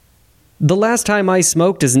The Last Time I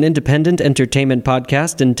Smoked is an independent entertainment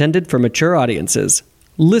podcast intended for mature audiences.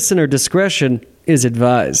 Listener discretion is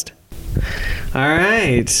advised. All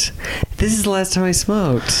right. This is the last time I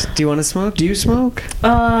smoked. Do you want to smoke? Do you smoke?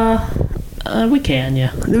 We can,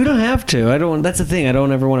 yeah. We don't have to. I don't. That's the thing. I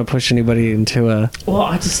don't ever want to push anybody into a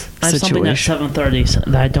I have something at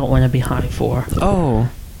 7:30 that I don't want to be high for. Oh.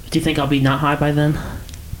 Do you think I'll be not high by then?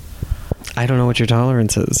 I don't know what your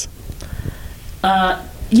tolerance is.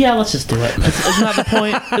 Yeah, let's just do it. It's not the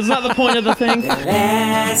point. It's not the point of the thing. The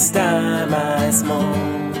last time I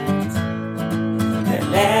smoked. The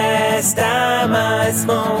last time I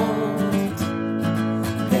smoked.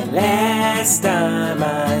 The last time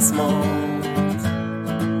I smoked.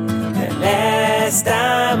 The last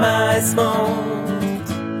time I smoked.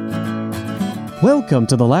 Welcome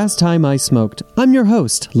to The Last Time I Smoked. I'm your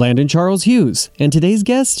host, Landon Charles Hughes, and today's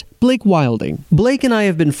guest, Blake Wilding. Blake and I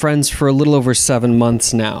have been friends for a little over 7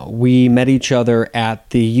 months now. We met each other at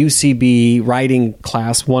the UCB Writing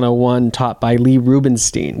Class 101 taught by Lee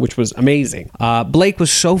Rubenstein, which was amazing. Blake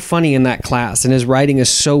was so funny in that class, and his writing is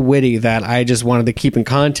so witty that I just wanted to keep in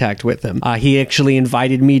contact with him. He actually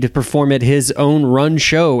invited me to perform at his own run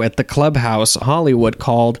show at the Clubhouse Hollywood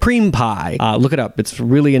called Cream Pie. Look it up. It's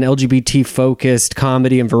really an LGBT-focused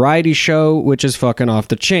comedy and variety show, which is fucking off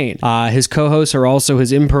the chain. His co-hosts are also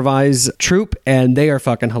his improvised troupe, and they are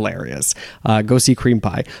fucking hilarious. Go see Cream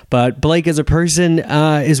Pie. But Blake as a person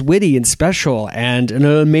is witty and special and an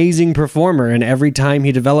amazing performer, and every time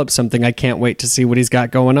he develops something, I can't wait to see what he's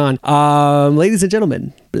got going on. Ladies and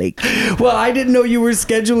gentlemen, Blake. Well, I didn't know you were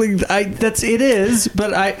scheduling. It is,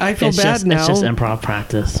 but I feel bad now. It's just improv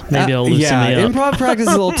practice. Maybe it'll loosen me up. Improv practice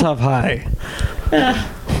is a little tough. Hi.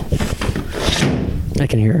 I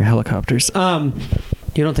can hear helicopters. You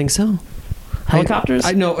don't think so? Helicopters?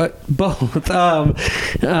 I know both.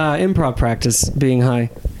 Improv practice being high.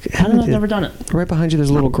 I don't know. I've never done it. Right behind you, there's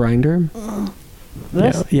a little grinder.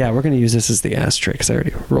 This? Yeah, we're going to use this as the asterisk. I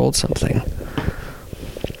already rolled something.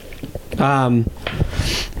 Yeah,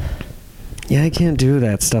 I can't do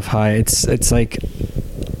that stuff high. It's like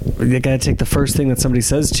you gotta take the first thing that somebody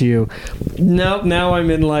says to you. Nope, now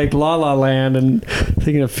I'm in like La La Land and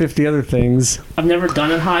thinking of 50 other things. I've never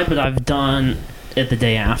done it high, but I've done it the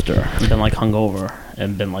day after and been like hungover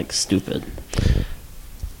and been like stupid.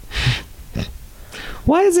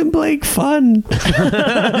 Why isn't Blake fun? No, but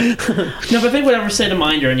I think whatever state of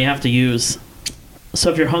mind you're in, you have to use.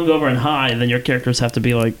 So if you're hungover and high, then your characters have to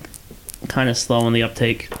be like kind of slow in the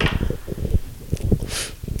uptake.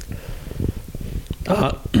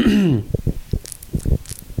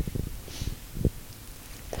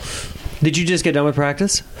 Did you just get done with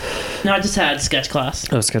practice? No, I just had sketch class.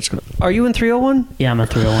 Oh, sketch class. Are you in 301? Yeah, I'm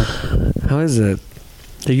at 301. How is it?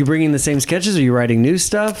 Are you bringing the same sketches? Are you writing new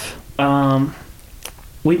stuff?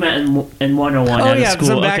 We met in 101 oh, at yeah, a school.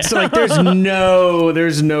 So back to like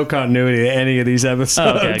there's no continuity to any of these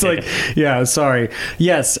episodes. Okay. Yeah, sorry.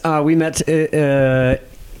 Yes, we met at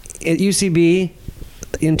UCB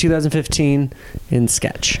in 2015 in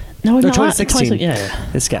sketch. No, 2016.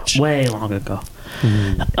 Yeah. In sketch. Way long ago.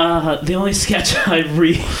 Mm-hmm. The only sketch I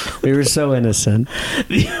read. We were so innocent.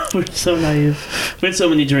 We were so naive. We had so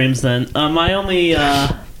many dreams then. My only.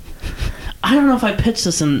 I don't know if I pitched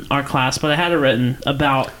this in our class, but I had it written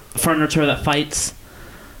about furniture that fights.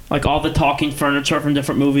 Like all the talking furniture from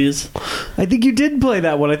different movies. I think you did play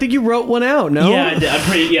that one. I think you wrote one out, no? Yeah, I did. I'm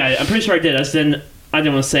pretty sure I did. I didn't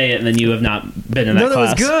want to say it, and then you have not been in that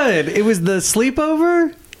class. No, that was good. It was the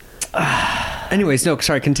sleepover? Anyways, no,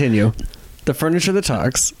 sorry, continue. The furniture that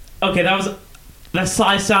talks. Okay, that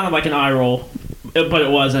size sounded like an eye roll, but it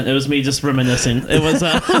wasn't. It was me just reminiscing. It was.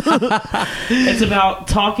 It's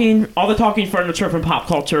about all the talking furniture from pop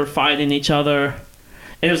culture fighting each other.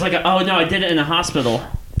 And it was like, oh no, I did it in a hospital.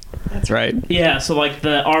 That's right. Yeah, so like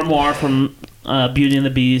the armoire from Beauty and the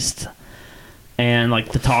Beast, and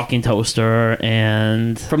like the talking toaster,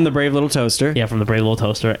 and from the Brave Little Toaster. Yeah, from the Brave Little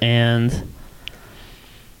Toaster, and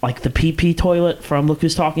like the pee toilet from Look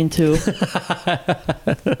Who's Talking To.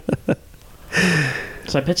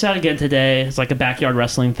 So I pitched that again today. It's like a backyard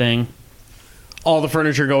wrestling thing. All the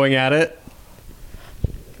furniture going at it?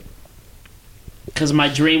 Because my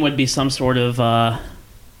dream would be some sort of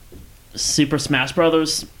Super Smash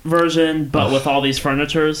Brothers version, but with all these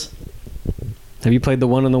furnitures. Have you played the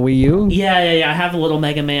one on the Wii U? Yeah. I have a little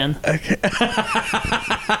Mega Man. Okay.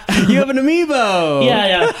 You have an amiibo.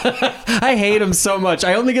 Yeah. I hate him so much.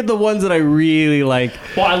 I only get the ones that I really like.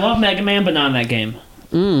 Well, I love Mega Man, but not in that game.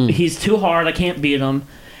 He's too hard. I can't beat him.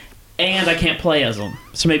 And I can't play as him.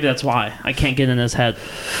 So maybe that's why. I can't get in his head.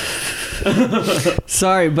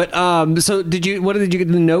 Sorry, but so what did you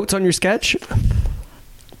get the notes on your sketch?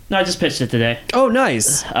 No, I just pitched it today. Oh,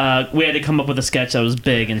 nice. We had to come up with a sketch that was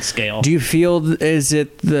big in scale. Do you feel, is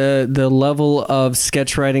it the level of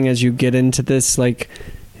sketch writing as you get into this, like,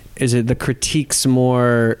 is it the critiques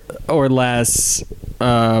more or less,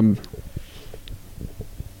 I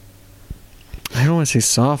don't want to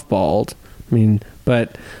say softballed, I mean,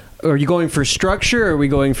 but are you going for structure or are we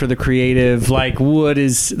going for the creative, like, what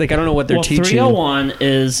is, like, I don't know what they're teaching. 301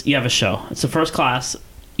 is you have a show. It's the first class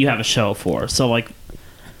you have a show for. So, like,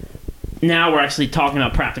 now we're actually talking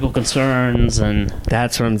about practical concerns and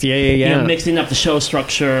that's what I'm, yeah. You know, mixing up the show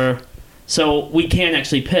structure. So we can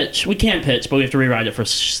actually pitch. We can pitch, but we have to rewrite it for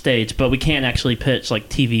stage. But we can't actually pitch like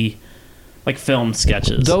TV, like film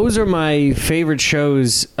sketches. Those are my favorite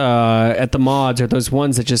shows at the mods. Are those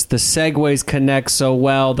ones that just the segues connect so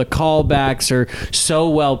well, the callbacks are so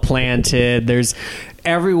well planted.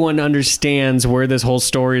 Everyone understands where this whole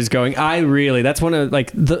story is going. That's one of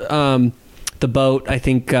like the boat. I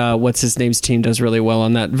think what's his name's team does really well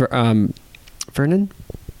on that. Vernon.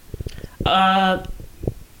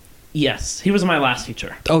 Yes, he was my last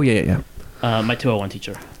teacher. Oh yeah. My 201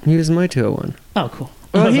 teacher. He was my 201. Oh, cool.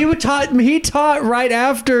 Well, he taught right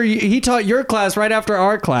after he taught your class right after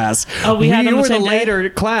our class. Oh, we had you were the later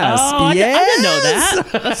class. Oh, yes! I didn't know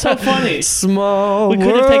that. That's so funny. Small. We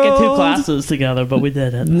could have taken 2 classes together, but we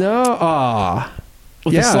didn't. No.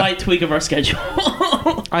 With a slight tweak of our schedule.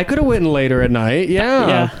 I could have went later at night.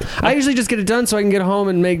 Yeah. I usually just get it done so I can get home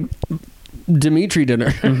and make Dimitri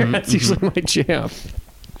dinner. That's usually my jam.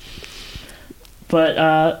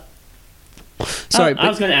 But sorry, I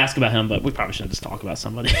was going to ask about him, but we probably shouldn't just talk about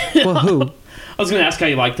somebody. Well, who? I was going to ask how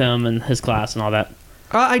you liked him and his class and all that.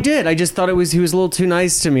 I did. I just thought he was a little too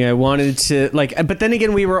nice to me. I wanted to but then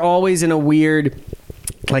again, we were always in a weird,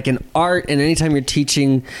 like in art, and anytime you're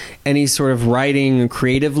teaching any sort of writing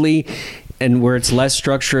creatively, and where it's less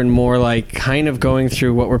structure and more like kind of going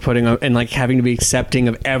through what we're putting on and like having to be accepting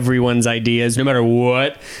of everyone's ideas, no matter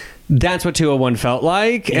what. That's what 201 felt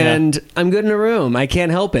like, and I'm good in a room. I can't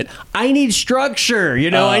help it. I need structure,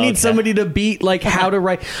 I need somebody to beat, like, how to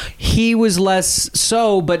write. He was less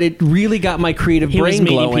so, but it really got my creative brain glowing. He was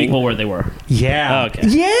meeting glowing. people where they were. Yeah. Oh, okay.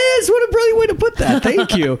 Yes, what a brilliant way to put that.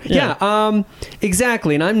 Thank you.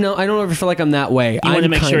 Exactly. And I don't ever feel like I'm that way. You want to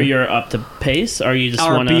make sure you're up to pace, or you just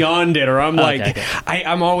want to... beyond it, or I'm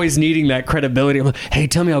I'm always needing that credibility. I'm like, hey,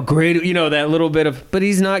 tell me how great, that little bit of... But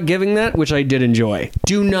he's not giving that, which I did enjoy.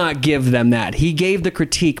 Do not give them that. He gave the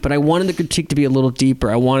critique, but I wanted the critique to be a little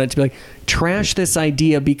deeper. I wanted it to be like, trash this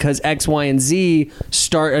idea because X, Y, and Z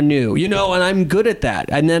start anew, and I'm good at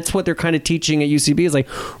that. And that's what they're kind of teaching at UCB is like,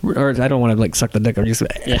 or I don't want to like suck the dick. I'm just,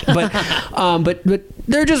 but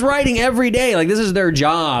they're just writing every day. Like this is their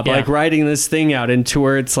job, like writing this thing out into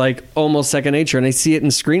where it's like almost second nature. And I see it in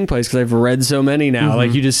screenplays because I've read so many now.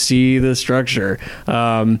 Like you just see the structure.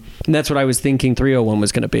 And that's what I was thinking 301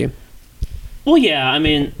 was going to be. Well, yeah, I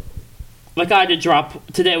mean, like I had to drop...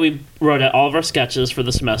 Today we wrote out all of our sketches for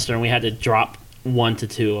the semester, and we had to drop 1 to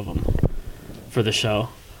 2 of them for the show.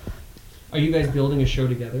 Are you guys building a show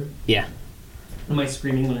together? Yeah. Am I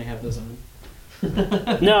screaming when I have those on?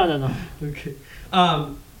 No. Okay.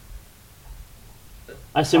 I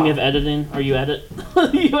assume you have editing, or you edit?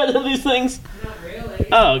 You edit these things? Not really.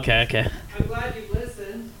 Oh, okay. I'm glad you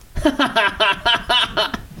listened.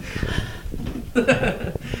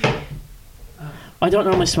 I don't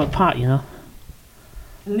normally smoke pot,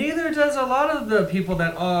 Neither does a lot of the people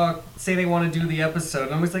that say they want to do the episode.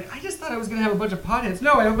 And I'm always like, I just thought I was going to have a bunch of potheads.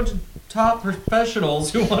 No, I have a bunch of top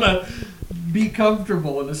professionals who want to be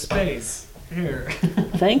comfortable in a space. Here.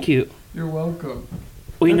 Thank you. You're welcome.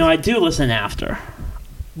 Well, I do listen after.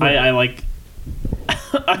 Right. I like...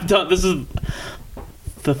 I've done... This is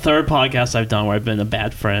the 3rd podcast I've done where I've been a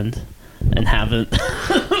bad friend and haven't...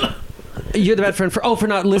 You're the bad friend for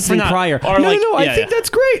not listening prior. No, I think that's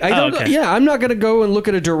great. I'm not going to go and look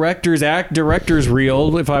at a director's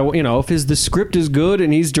reel if if the script is good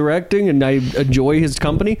and he's directing and I enjoy his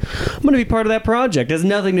company. I'm going to be part of that project. It has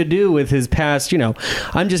nothing to do with his past.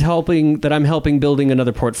 I'm just helping building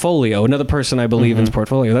another portfolio, another person I believe in's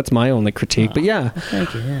portfolio. That's my only critique. But yeah,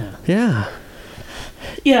 thank you.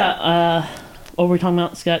 Yeah. What were we talking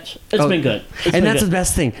about? Sketch? It's been good. That's the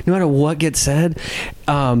best thing. No matter what gets said,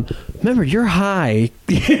 remember, you're high.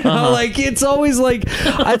 Like, it's always like,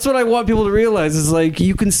 that's what I want people to realize is like,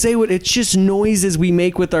 you can say it's just noises we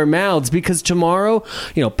make with our mouths because tomorrow,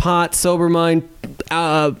 pot, sober mind,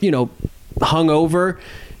 hungover,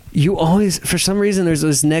 you always, for some reason, there's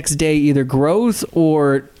this next day either growth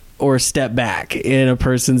or step back in a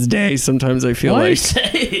person's day. Sometimes I feel what like.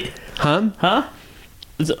 What do you say? Huh?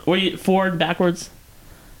 Were you forward, backwards?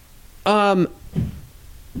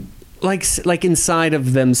 like inside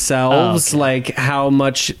of themselves, like how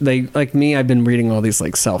much they like me. I've been reading all these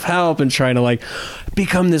like self-help and trying to like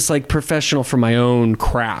become this like professional for my own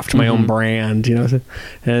craft, my own brand, you know,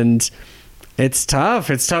 and it's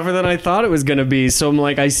tough. It's tougher than I thought it was going to be. So I'm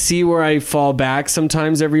like, I see where I fall back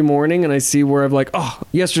sometimes every morning, and I see where I'm like, oh,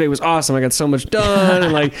 yesterday was awesome. I got so much done,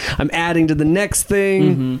 and like I'm adding to the next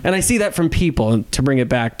thing. And I see that from people. And to bring it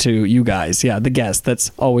back to you guys, the guest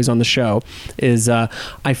that's always on the show is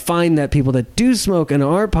I find that people that do smoke and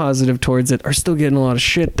are positive towards it are still getting a lot of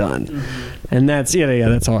shit done. And that's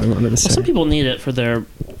that's all I wanted to say. Some people need it for their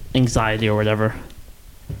anxiety or whatever.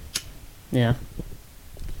 Yeah.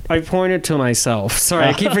 I pointed to myself. Sorry,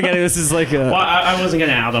 I keep forgetting this is like a... Well, I wasn't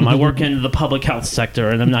going to out them. I work in the public health sector,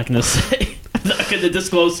 and I'm not going to say... I'm not going to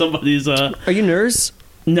disclose somebody's... Are you a nurse?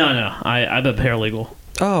 No. I'm a paralegal.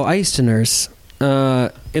 Oh, I used to nurse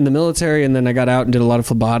in the military, and then I got out and did a lot of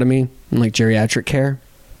phlebotomy and like geriatric care.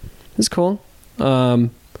 It's cool.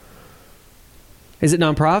 Is it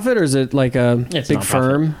nonprofit, or is it like a big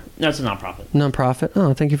firm? No, it's a nonprofit. Nonprofit?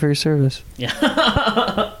 Oh, thank you for your service.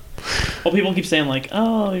 Yeah. Well, people keep saying like,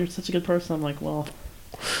 "Oh, you're such a good person." I'm like, "Well,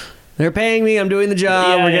 they're paying me. I'm doing the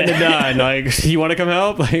job. We're getting it done. Like, you want to come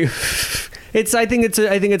help?" Like, I think it's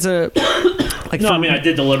a. Like, no, I mean, I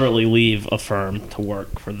did deliberately leave a firm to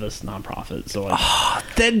work for this nonprofit. So, like,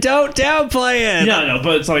 then don't downplay it. No,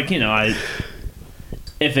 but it's like, you know,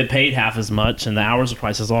 if it paid half as much and the hours were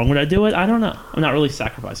twice as long, would I do it? I don't know. I'm not really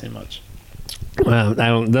sacrificing much. Well,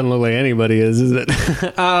 doesn't look like anybody is it?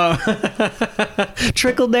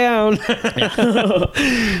 Trickle down.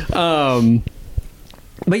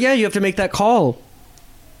 But yeah, you have to make that call,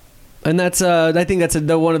 and that's I think that's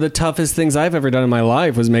one of the toughest things I've ever done in my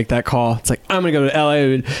life was make that call. It's like, I'm gonna go to LA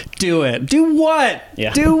and do it. Do what?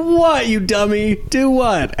 Yeah. Do what, you dummy? Do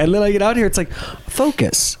what? And then I get out here. It's like,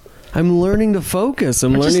 focus. I'm learning to focus.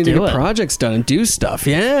 I'm learning to get projects done and do stuff.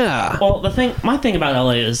 Yeah. Well, my thing about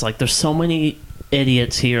LA is like there's so many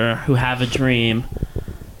idiots here who have a dream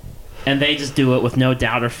and they just do it with no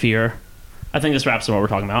doubt or fear. I think this wraps up what we're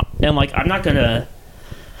talking about. And like, I'm not gonna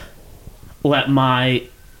let my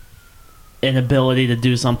inability to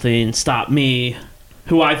do something stop me,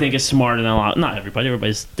 who I think is smarter than a lot. Not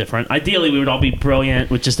everybody's different. Ideally, we would all be brilliant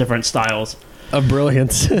with just different styles of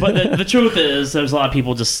brilliance. But the truth is, there's a lot of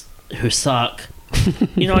people just who suck.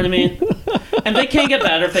 You know what I mean? And they can get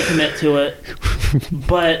better if they commit to it.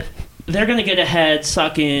 But they're going to get ahead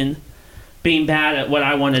sucking, being bad at what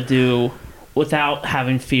I want to do without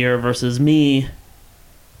having fear versus me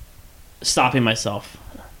stopping myself.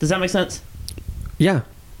 Does that make sense? Yeah.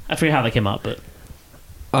 I forget how that came up, but...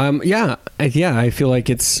 Yeah, I feel like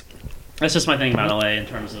it's... That's just my thing about LA in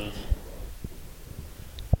terms of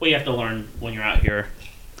what you have to learn when you're out here.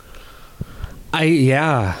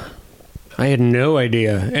 I had no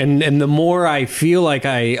idea, and the more I feel like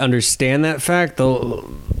I understand that fact,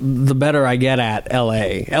 the better I get at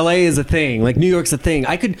LA. LA is a thing, like New York's a thing.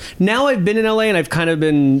 Now I've been in LA and I've kind of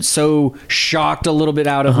been so shocked a little bit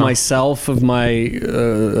out of myself, of my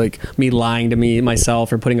like me lying to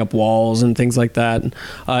myself or putting up walls and things like that,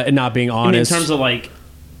 and not being honest. In terms of like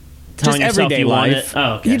just everyday life.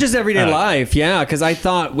 Oh, okay. You just everyday life, yeah. Because I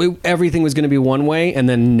thought everything was going to be one way, and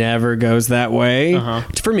then never goes that way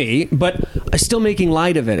for me. But I'm still making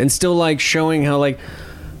light of it, and still like showing how like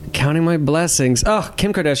counting my blessings. Oh,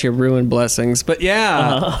 Kim Kardashian ruined blessings, but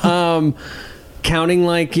yeah, counting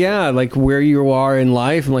like where you are in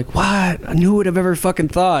life. I'm like, what? Who would have ever fucking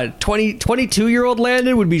thought 22-year-old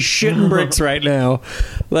Landon would be shitting bricks right now?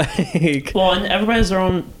 Like, well, and everybody has their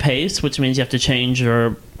own pace, which means you have to change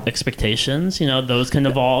your expectations. You know, those can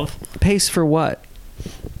evolve. Pace for what?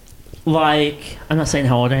 Like, I'm not saying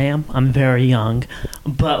how old I am. I'm very young,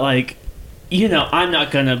 but like, you know, I'm not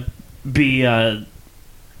gonna be on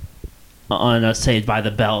a Saved by the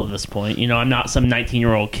Bell at this point. You know, I'm not some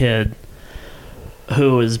 19-year-old kid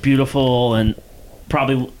who is beautiful and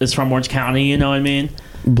probably is from Orange County. You know what I mean?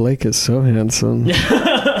 Blake is so handsome. No,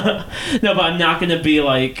 but I'm not gonna be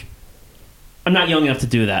like, I'm not young enough to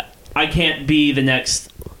do that. I can't be the next.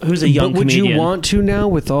 Who's a young comedian? Would you want to now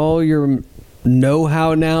with all your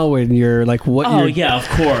know-how now and you're like what? Oh yeah, of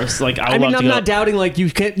course. Like I'm not doubting. Like you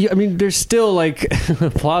can't. I mean, there's still like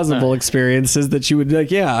plausible experiences that you would like.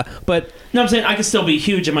 Yeah, but no, I'm saying I could still be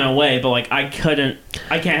huge in my own way, but like I can't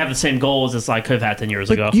have the same goals as I could have had 10 years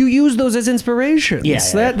ago. You use those as inspirations.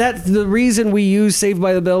 Yeah. That's the reason we use Saved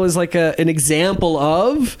by the Bell as like an example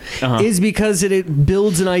of is because it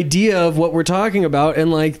builds an idea of what we're talking about,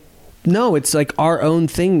 and like. No, it's like our own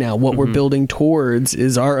thing now. What we're building towards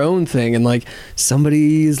is our own thing. And like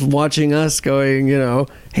somebody's watching us going, you know,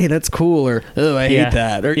 hey, that's cool. Or, oh, I hate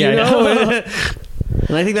that. Or, you know.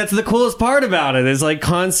 And I think that's the coolest part about it, is like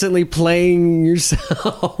constantly playing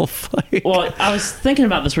yourself. Like, Well, I was thinking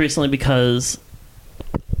about this recently because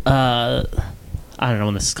I don't know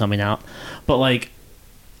when this is coming out, but like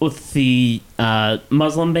with the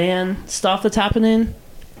Muslim ban stuff that's happening,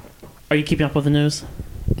 are you keeping up with the news?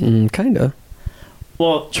 Kinda.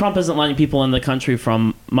 Well, Trump isn't letting people in the country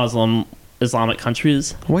from Muslim Islamic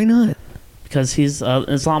countries Why not? because he's an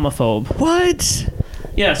Islamophobe. What?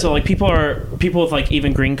 Yeah, so like people with like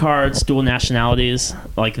even green cards, dual nationalities,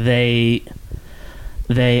 like they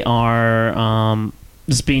are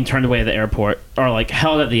just being turned away at the airport or like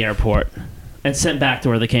held at the airport and sent back to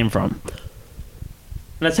where they came from.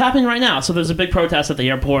 And that's happening right now. So there's a big protest at the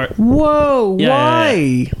airport. Whoa, Yeah, why?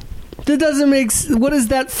 yeah, That doesn't make what is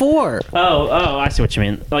that for? Oh, I see what you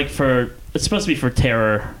mean. Like it's supposed to be for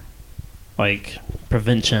terror, like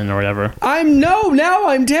prevention or whatever. Now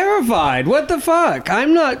I'm terrified. What the fuck?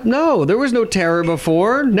 There was no terror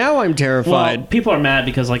before. Now I'm terrified. Well, people are mad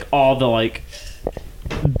because like all the like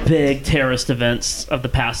big terrorist events of the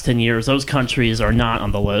past 10 years, those countries are not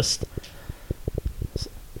on the list.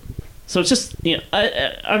 So it's just,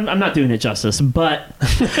 I'm not doing it justice, but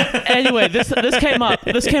anyway, this came up.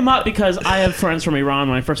 This came up because I have friends from Iran.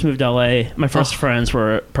 When I first moved to LA, my first friends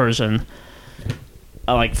were Persian,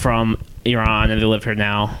 like from Iran, and they live here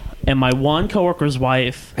now. And my one coworker's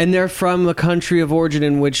wife, And they're from a country of origin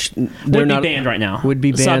in which they're would not be banned right now. Would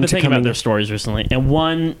be banned. So I've been to thinking about coming- their stories recently. And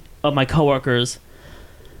one of my coworkers,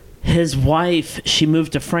 his wife, she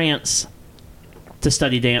moved to France to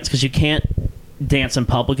study dance because you can't dance in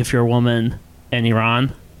public if you're a woman in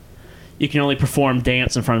Iran. You can only perform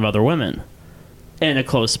dance in front of other women in a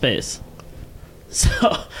closed space. So,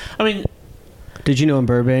 I mean, Did you know in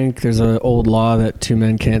Burbank there's an old law that two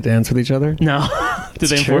men can't dance with each other? no. Did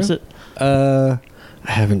they It's enforce true. it? I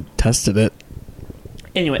haven't tested it.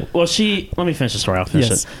 Anyway, well, let me finish the story. I'll finish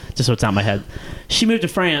Yes. it just so it's out of my head. She moved to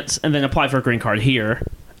France and then applied for a green card here.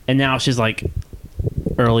 And now she's like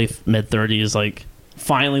early, mid-30s, like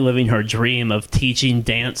finally living her dream of teaching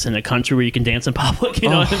dance in a country where you can dance in public. You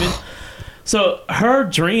know what I mean? So her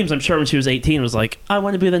dreams, I'm sure when she was 18, was like, I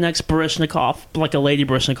want to be the next Baryshnikov, like a lady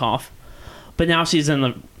Baryshnikov. But now she's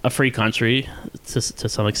in a free country to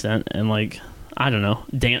some extent. And like, I don't know.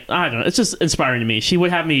 I don't know. It's just inspiring to me. She would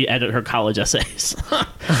have me edit her college essays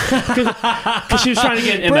because she was trying to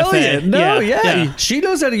get an MFA. Brilliant. No, yeah. yeah. She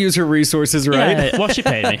knows how to use her resources, right? Yeah, well, she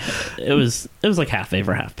paid me. It was like half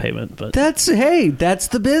favor, half payment. But That's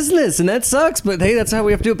the business, and that sucks. But hey, that's how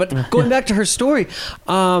we have to do it. But going back to her story,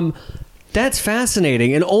 that's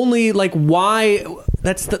fascinating, and only like why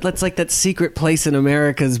that's like that secret place in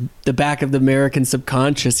the back of the American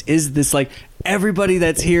subconscious is this like everybody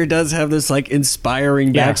that's here does have this like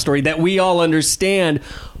inspiring Yeah. backstory that we all understand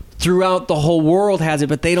throughout the whole world has it,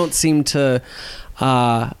 but they don't seem to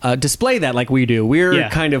display that like we do. We're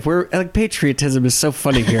like patriotism is so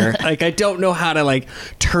funny here. Like I don't know how to like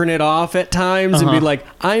turn it off at times and be like,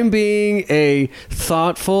 I'm being a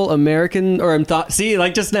thoughtful American, or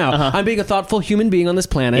like just now, I'm being a thoughtful human being on this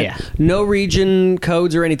planet. Yeah. No region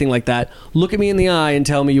codes or anything like that. Look at me in the eye and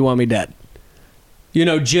tell me you want me dead.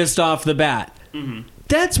 Just off the bat. Mm-hmm.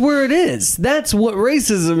 That's where it is. That's what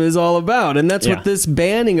racism is all about. And that's what this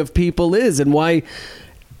banning of people is, and why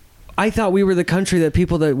I thought we were the country that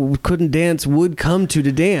people that couldn't dance would come to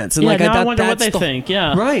dance. And yeah, like now I thought I wonder what that's they think.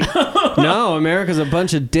 Yeah, Right. No, America's a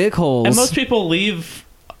bunch of dickholes. and most people leave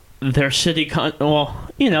their shitty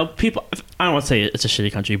people. I don't want to say it's a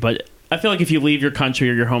shitty country, but I feel like if you leave your country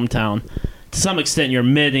or your hometown, to some extent, you're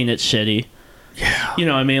admitting it's shitty. Yeah. You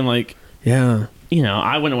know what I mean? Like, Yeah.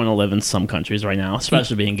 I wouldn't want to live in some countries right now,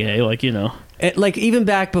 especially being gay. Like, Like even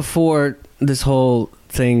back before this whole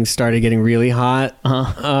thing started getting really hot,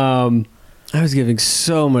 I was giving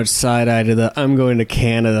so much side eye to the I'm going to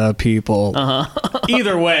Canada people.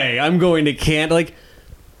 Either way, I'm going to Canada. Like,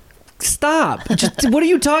 stop. Just, what are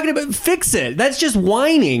you talking about? Fix it. That's just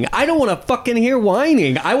whining. I don't want to fucking hear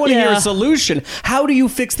whining. I want to hear a solution. How do you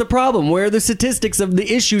fix the problem? Where are the statistics of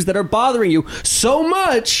the issues that are bothering you so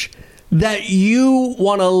much that you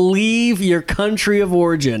want to leave your country of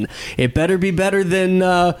origin? It better be better than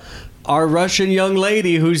our Russian young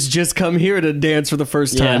lady who's just come here to dance for the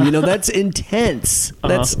first time. Yeah. That's intense.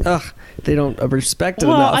 That's they don't respect it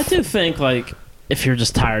well, enough. I do think like if you're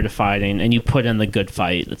just tired of fighting and you put in the good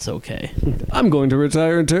fight, it's okay. I'm going to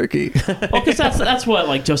retire in Turkey. Well, because that's what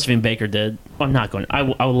like Josephine Baker did. Well, I'm not going. I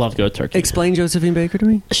would love to go to Turkey. Explain Josephine Baker to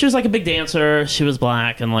me. She was like a big dancer. She was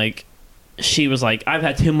black, and like she was like, I've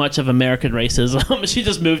had too much of American racism. She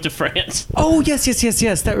just moved to France. Oh, yes.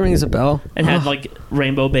 That rings a bell. And had like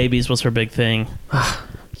rainbow babies was her big thing.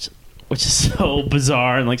 which is so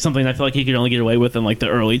bizarre and like something I feel like you could only get away with in like the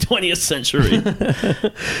early 20th century.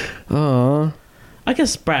 Aw. I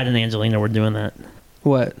guess Brad and Angelina were doing that.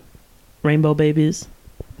 What? Rainbow babies.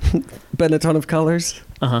 Benetton of colors?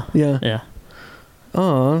 Uh-huh. Yeah. Yeah.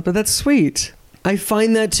 Aw, but that's sweet. I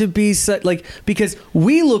find that to be like, because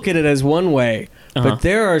we look at it as one way, but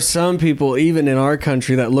there are some people even in our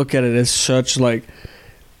country that look at it as such like,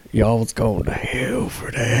 y'all's going to hell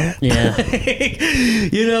for that. Yeah.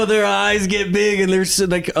 You know, their eyes get big and there's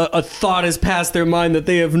like a thought has passed their mind that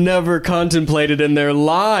they have never contemplated in their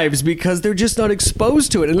lives because they're just not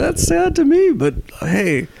exposed to it. And that's sad to me. But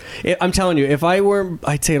hey, I'm telling you, if I weren't,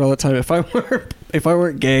 I say it all the time, if I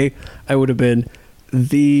weren't gay, I would have been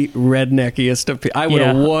the redneckiest of people. I would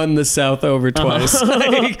have won the South over twice.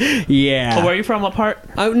 Yeah. Oh, where are you from? What part?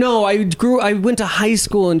 I went to high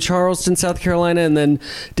school in Charleston, South Carolina, and then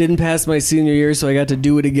didn't pass my senior year, so I got to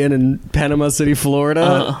do it again in Panama City,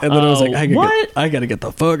 Florida. And then I was like, I got to get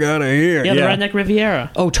the fuck out of here. Yeah, the Redneck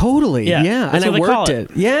Riviera. Oh, totally. Yeah. That's And I what they worked call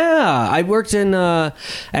it. Yeah. I worked in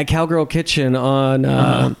at Cowgirl Kitchen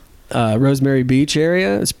on Rosemary Beach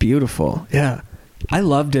area. It's beautiful. Yeah. I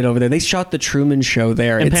loved it over there. They shot the Truman Show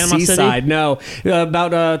there in at Panama Seaside. City? No,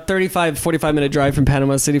 about a 45-minute drive from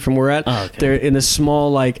Panama City from where we're at. Oh, okay. They're in a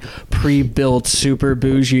small, like, pre-built, super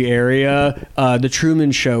bougie area. The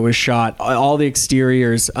Truman Show was shot. All the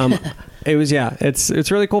exteriors. It was, it's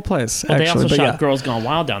a really cool place, well, actually. They also shot Girls Gone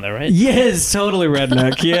Wild down there, right? Yes, totally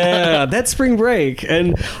redneck. Yeah, that's Spring Break.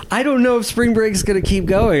 And I don't know if Spring Break's going to keep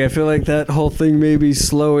going. I feel like that whole thing may be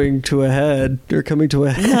slowing to a head or coming to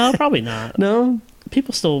a head. No, probably not. No?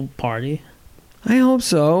 People still party. I hope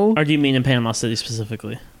so. Or do you mean in Panama City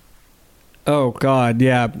specifically? Oh, God,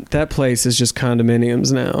 yeah. That place is just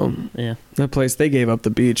condominiums now. Yeah. That place, they gave up the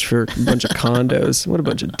beach for a bunch of condos. What a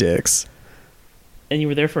bunch of dicks. And you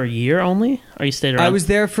were there for a year only? Or you stayed around? I was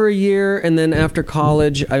there for a year, and then after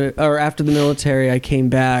college, or after the military, I came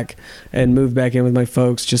back and moved back in with my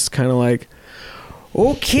folks, just kind of like,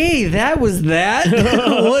 okay, that was that.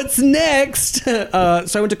 What's next? So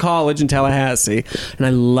I went to college in Tallahassee, and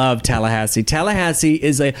I love Tallahassee. Tallahassee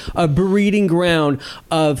is a breeding ground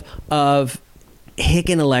of hick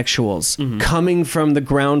intellectuals coming from the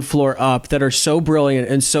ground floor up that are so brilliant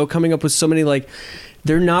and so coming up with so many, like,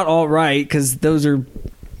 they're not all right because those are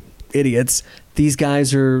idiots. These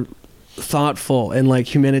guys are thoughtful and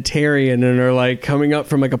like humanitarian and are like coming up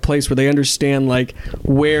from like a place where they understand like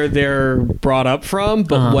where they're brought up from,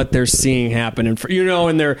 but what they're seeing happen, and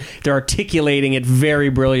and they're articulating it very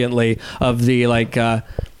brilliantly. Of the like, I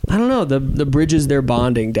don't know, the bridges they're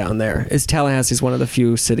bonding down there. Tallahassee's one of the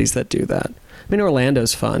few cities that do that. I mean,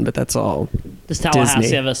 Orlando's fun, but that's all. Does Tallahassee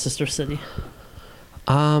Disney have a sister city?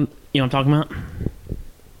 You know what I'm talking about?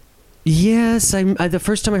 Yes, the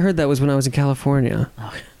first time I heard that was when I was in California.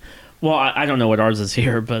 Okay. Well, I don't know what ours is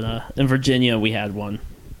here, but in Virginia we had one.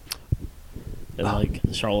 In like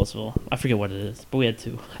Charlottesville. I forget what it is, but we had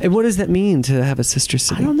two. And what does that mean to have a sister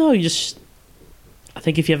city? I don't know. I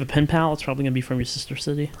think if you have a pen pal, it's probably going to be from your sister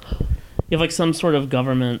city. You have like some sort of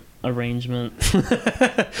government arrangement.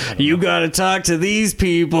 You got to talk to these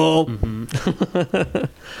people. Sister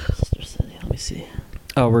city, let me see.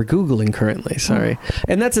 Oh, we're Googling currently. Sorry.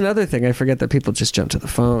 And that's another thing. I forget that people just jump to the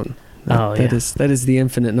phone. That is the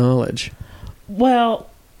infinite knowledge. Well,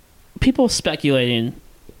 people speculating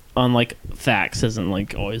on like facts isn't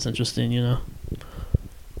like always interesting, you know?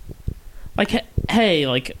 Like, hey,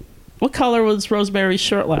 like, what color was Rosemary's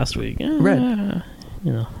shirt last week? Red.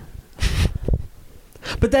 You know.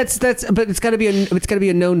 But but it's got to be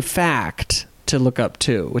a known fact to look up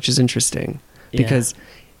too, which is interesting because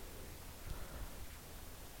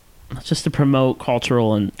just to promote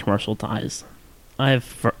cultural and commercial ties. I have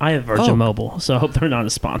Virgin Mobile, so I hope they're not a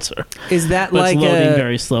sponsor. Is that but like it's loading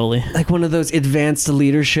very slowly? Like one of those advanced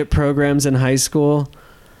leadership programs in high school?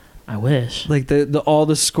 I wish. Like all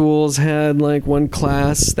the schools had like one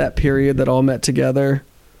class that period that all met together.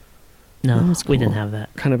 No, we didn't have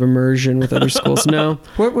that kind of immersion with other schools. No,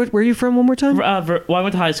 where are you from? One more time. Well, I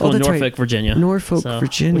went to high school in Norfolk, Virginia. Norfolk,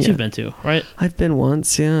 Virginia. Which you've been to, right? I've been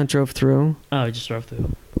once. Yeah, I drove through. Oh, I just drove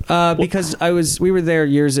through. Because we were there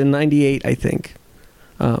years in '98, I think.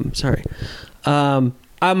 Sorry.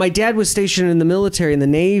 My dad was stationed in the military in the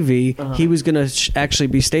Navy. He was going to actually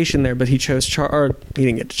be stationed there, but he chose he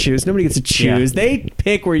didn't get to choose. Nobody gets to choose. They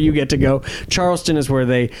pick where you get to go. Charleston is where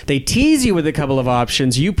they tease you with a couple of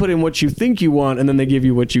options. You put in what you think you want, and then they give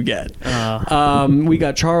you what you get. We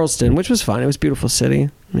got Charleston, which was fun. It was a beautiful city.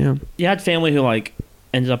 Yeah. You had family who like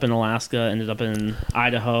ended up in Alaska, ended up in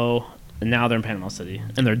Idaho, and now they're in Panama City,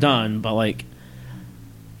 and they're done. But like,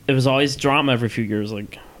 it was always drama every few years.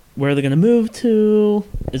 Like, where are they going to move to?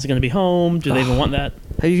 Is it going to be home? Do they even want that?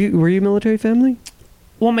 Were you a military family?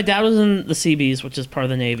 Well, my dad was in the Seabees, which is part of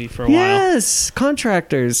the Navy, for a while. Yes,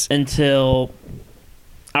 contractors. Until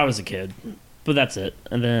I was a kid. But that's it.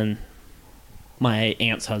 And then my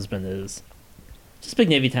aunt's husband is just a big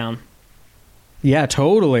Navy town. Yeah,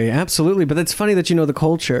 totally. Absolutely. But it's funny that you know the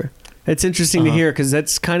culture. It's interesting to hear because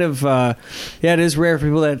that's kind of, it is rare for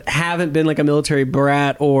people that haven't been like a military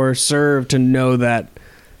brat or served to know that.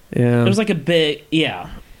 Yeah. It was like a big, yeah.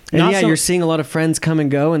 And you're seeing a lot of friends come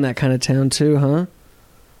and go in that kind of town too, huh?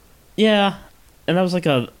 Yeah. And that was like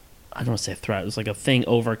I don't want to say a threat. It was like a thing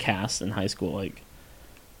overcast in high school. Like,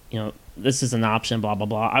 this is an option, blah, blah,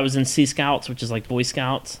 blah. I was in Sea Scouts, which is like Boy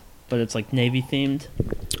Scouts, but it's like Navy themed.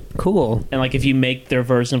 Cool. And like if you make their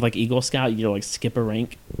version of like Eagle Scout, you like skip a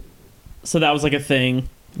rank. So that was like a thing.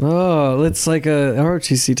 Oh, it's like a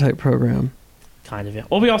ROTC type program. Kind of, yeah.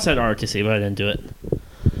 Well, we also had ROTC, but I didn't do it.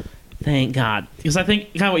 Thank God. Because I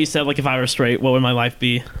think kind of what you said, like if I were straight, what would my life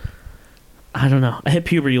be? I don't know. I hit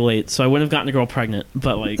puberty late, so I wouldn't have gotten a girl pregnant.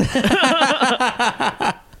 But like... but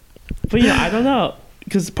I don't know.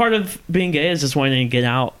 Because part of being gay is just wanting to get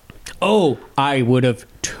out. Oh, I would have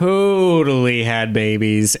totally had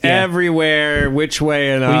babies everywhere, which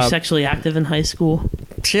way and up. Were you sexually active in high school?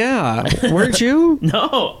 Yeah. Weren't you?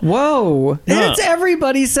 No. Whoa. No. It's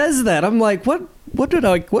everybody says that. I'm like, what do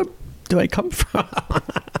I come from?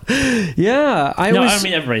 Yeah. I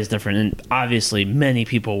mean, everybody's different. And obviously, many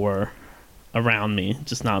people were around me,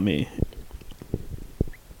 just not me.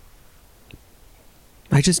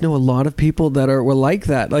 I just know a lot of people that were like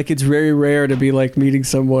that. Like, it's very rare to be like meeting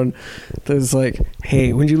someone that's like,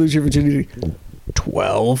 hey, when did you lose your virginity?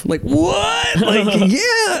 12. Like, what? Like,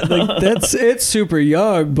 yeah. Like, it's super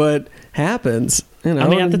young, but happens. I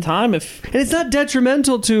mean, at the time, and it's not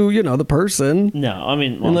detrimental to, the person. No, I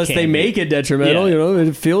mean... unless they make it detrimental,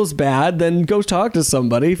 it feels bad, then go talk to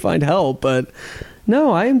somebody, find help. But,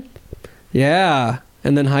 no, yeah.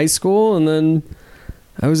 And then high school, and then...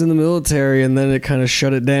 I was in the military, and then it kind of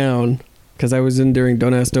shut it down because I was in during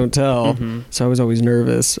Don't Ask, Don't Tell. Mm-hmm. So I was always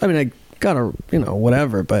nervous. I mean, I got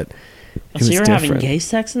whatever, but it was so you were different. Having gay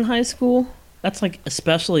sex in high school? That's like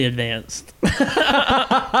especially advanced.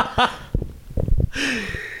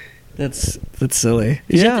 That's silly.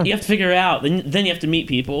 Yeah. You have to figure it out. Then you have to meet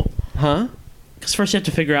people. Huh? Because first you have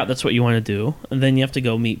to figure out that's what you want to do, and then you have to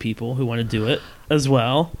go meet people who want to do it as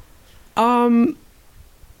well.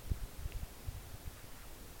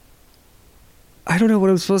 I don't know what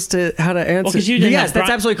I'm supposed to how to answer. Well, you didn't that's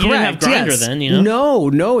absolutely correct. You didn't have Grindr then,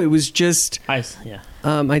 No, it was just. I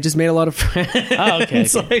just made a lot of friends. Oh, okay.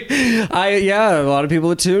 A lot of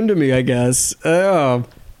people attuned to me, I guess. Oh,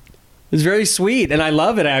 it's very sweet, and I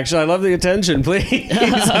love it. Actually, I love the attention. Please,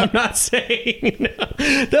 I'm not saying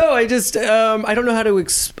no. I just I don't know how to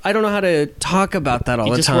I don't know how to talk about that all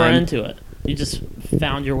the time. You just were into it. You just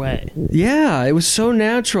found your way. Yeah, it was so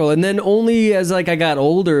natural. And then only as I got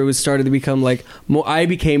older, it was started to become like more. I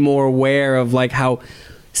became more aware of like how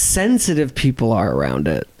sensitive people are around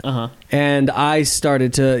it. And I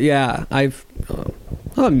started to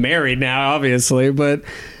I'm married now, obviously, but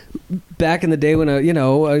back in the day when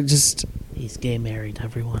I just he's gay married,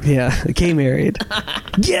 everyone. Yeah, gay married.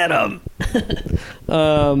 Get him.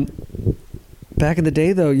 Back in the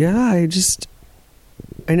day, though,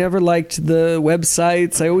 I never liked the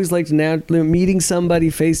websites. I always liked meeting somebody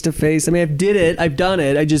face to face. I mean, I've done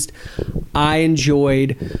it. I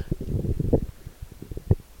enjoyed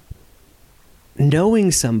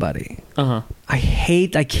knowing somebody.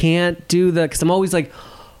 I can't do that because I'm always like,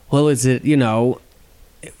 well, is it, yeah,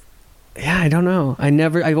 I don't know. I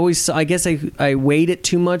guess I weight it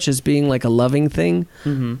too much as being like a loving thing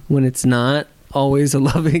when it's not always a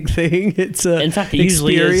loving thing. It's in fact, it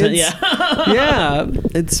experience. Usually is. Yeah,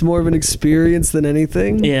 it's more of an experience than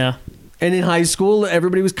anything. Yeah. And in high school,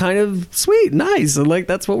 everybody was kind of sweet, nice, and like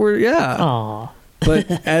that's what we're. Aww. But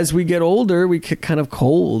as we get older, we get kind of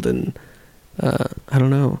cold and I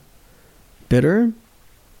don't know, bitter,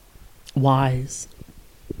 wise.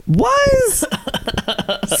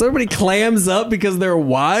 Somebody clams up because they're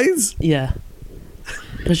wise. Yeah.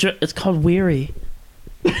 Because it's called weary.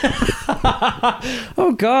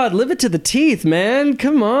 Oh God, live it to the teeth, man.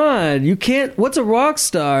 Come on. You can't. What's a rock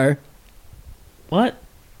star? What?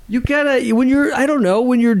 You gotta, when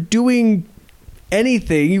you're doing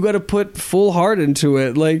anything, you gotta put full heart into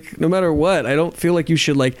it. Like, no matter what. I don't feel like you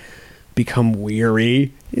should like become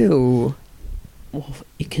weary. Ew. Well,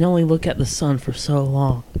 you can only look at the sun for so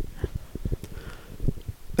long.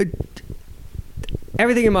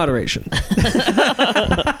 Everything in moderation. But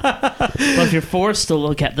if you're forced to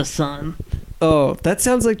look at the sun. Oh, that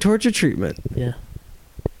sounds like torture treatment. Yeah.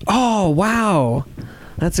 Oh, wow.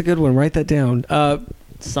 That's a good one. Write that down.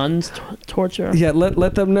 Sun's torture? Yeah,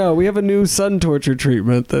 let them know. We have a new sun torture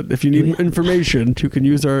treatment that if you need information, you can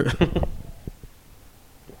use our...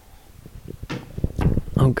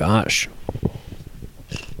 Oh, gosh.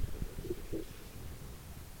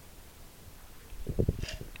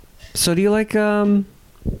 So do you like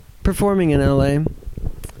performing in LA?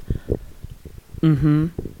 Mm-hmm.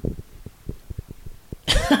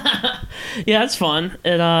 Yeah, it's fun.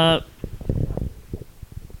 It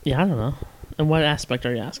yeah, I don't know. In what aspect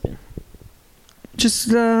are you asking? Just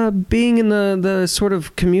being in the sort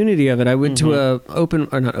of community of it. I went to a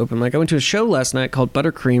not open mic. I went to a show last night called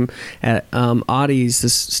Buttercream at Audie's,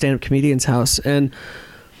 this stand-up comedian's house, and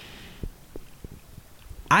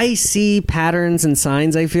I see patterns and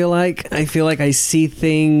signs. I feel like I see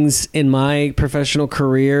things in my professional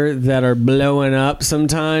career that are blowing up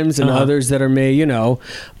sometimes, and others that are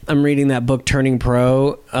I'm reading that book Turning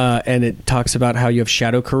Pro, and it talks about how you have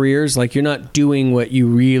shadow careers. Like you're not doing what you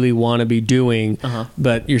really want to be doing,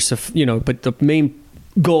 but but the main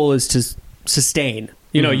goal is to sustain.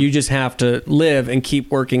 You just have to live and keep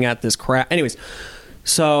working at this craft. Anyways,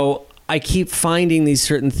 so I keep finding these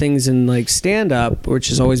certain things in like stand up, which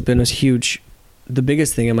has always been the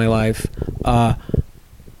biggest thing in my life. I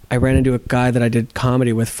ran into a guy that I did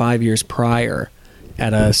comedy with 5 years prior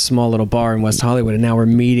at a small little bar in West Hollywood, and now we're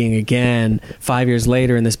meeting again 5 years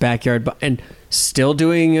later in this backyard and still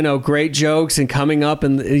doing great jokes and coming up,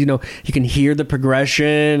 and you can hear the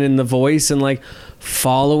progression in the voice and like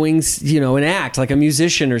following an act like a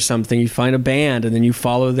musician or something. You find a band and then you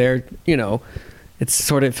follow their it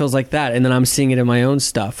feels like that. And then I'm seeing it in my own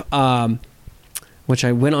stuff, which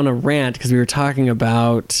I went on a rant because we were talking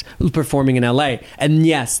about performing in LA. And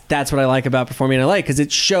yes, that's what I like about performing in LA, because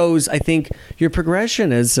it shows, I think, your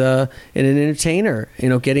progression as an entertainer,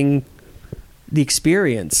 getting the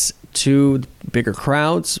experience to bigger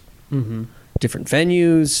crowds, different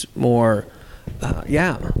venues, more,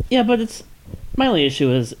 Yeah, but my only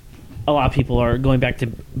issue is a lot of people are going back to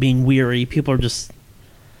being weary. People are just,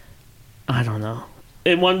 I don't know.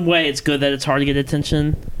 In one way, it's good that it's hard to get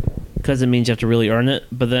attention because it means you have to really earn it.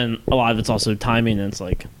 But then a lot of it's also timing, and it's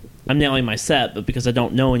like I'm nailing my set, but because I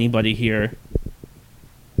don't know anybody here,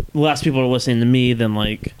 less people are listening to me than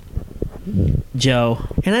like Joe.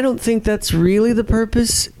 And I don't think that's really the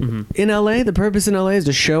purpose in LA. The purpose in LA is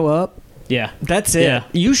to show up. Yeah, that's it. Yeah.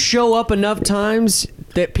 You show up enough times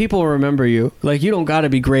that people remember you. Like, you don't got to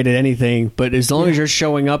be great at anything, but as long as you're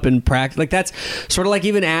showing up and practice, like that's sort of like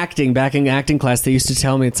even acting. Back in acting class, they used to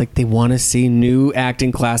tell me it's like they want to see new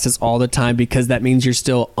acting classes all the time because that means you're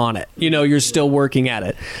still on it. You're still working at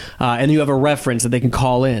it, and you have a reference that they can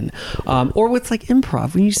call in. Or with like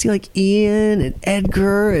improv, when you see like Ian and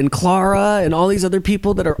Edgar and Clara and all these other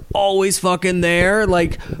people that are always fucking there,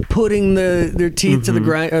 like putting their teeth to the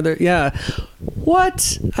grind. Or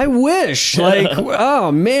what? I wish. Like,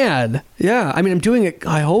 oh man. Yeah. I mean, I'm doing it,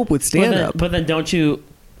 I hope, with stand-up. But then don't you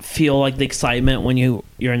feel like the excitement when you're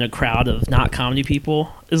in a crowd of not comedy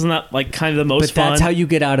people? Isn't that like kind of the most fun? But that's how you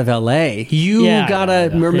get out of LA. You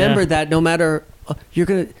gotta remember that no matter,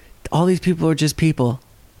 all these people are just people.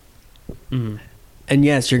 And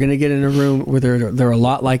yes, you're gonna get in a room where they're a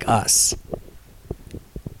lot like us.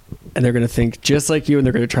 And they're going to think just like you, and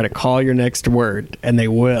they're going to try to call your next word, and they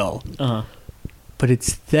will. But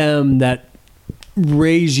it's them that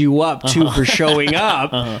raise you up, too, for showing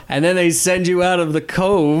up. And then they send you out of the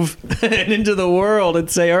cove and into the world and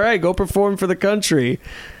say, all right, go perform for the country.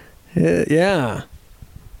 Yeah.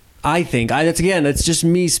 I think. That's just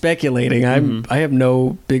me speculating. I have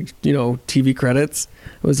no big, TV credits.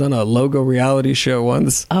 I was on a logo reality show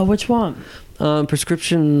once. Which one?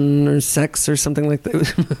 Prescription or sex or something like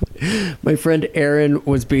that. My friend Aaron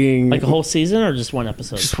was being like a whole season or just one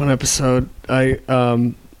episode? Just one episode.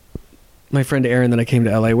 My friend Aaron that I came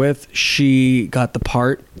to LA with, she got the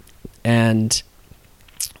part, and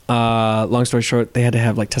long story short, they had to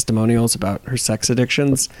have like testimonials about her sex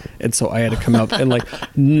addictions, and so I had to come up and like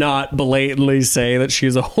not blatantly say that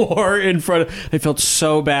she's a whore in front of. I felt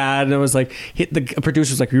so bad, and I was like, the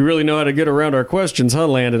producer was like, "You really know how to get around our questions, huh,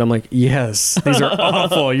 Landon?" I'm like, "Yes, these are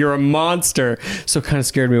awful. You're a monster." So it kind of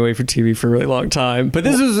scared me away from TV for a really long time. But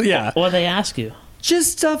this was What did they ask you?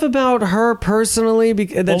 Just stuff about her personally.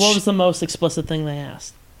 What was the most explicit thing they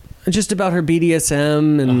asked? Just about her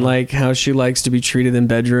BDSM and like how she likes to be treated in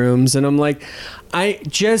bedrooms. And I'm like, I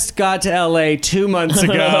just got to LA 2 months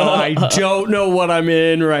ago. I don't know what I'm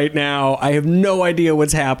in right now. I have no idea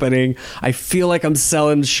what's happening. I feel like I'm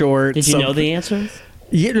selling short. Did you know the answers?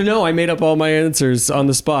 Yeah, no, I made up all my answers on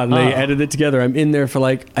the spot and they edited it together. I'm in there for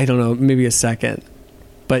like, I don't know, maybe a second.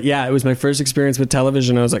 But yeah, it was my first experience with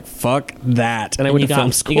television. I was like, fuck that. And I went to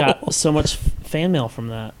film school. You got so much fan mail from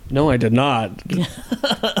that. No, I did not.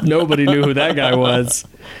 Nobody knew who that guy was.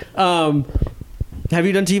 Have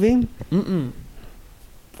you done TV? Mm-mm.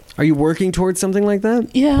 Are you working towards something like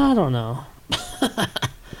that? Yeah, I don't know.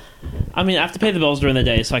 I mean, I have to pay the bills during the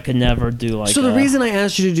day, so I could never do like... So the reason I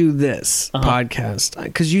asked you to do this podcast,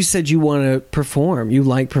 because you said you want to perform. You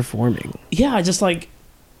like performing. Yeah, I just like...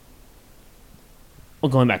 Well,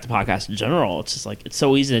 going back to podcasts in general, it's just like, it's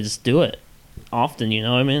so easy to just do it often, you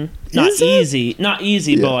know what I mean? Not easy, yeah.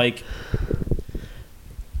 But like,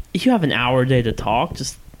 if you have an hour a day to talk,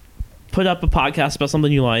 just put up a podcast about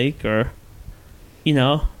something you like, or, you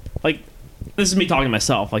know, like, this is me talking to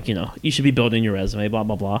myself, like, you know, you should be building your resume, blah,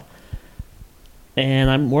 blah, blah. And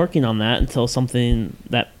I'm working on that until something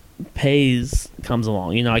that pays comes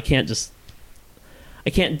along. You know, I can't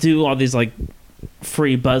do all these, like,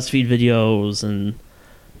 free BuzzFeed videos and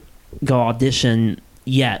go audition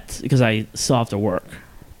yet, because I still have to work.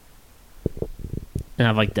 And I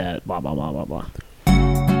have, like, that, blah, blah, blah, blah, blah.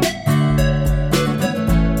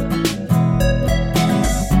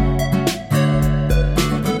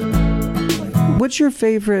 What's your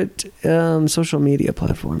favorite social media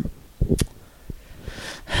platform?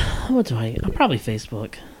 Probably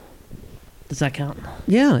Facebook. Does that count?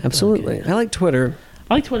 Yeah, absolutely. Okay. I like Twitter.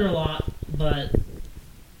 I like Twitter a lot, but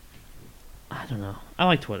I don't know. I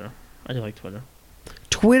like Twitter. I do like Twitter.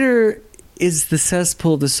 Twitter is the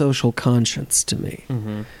cesspool to social conscience to me.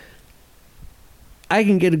 Mm-hmm. I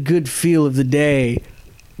can get a good feel of the day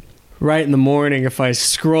right in the morning if I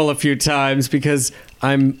scroll a few times, because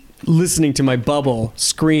I'm listening to my bubble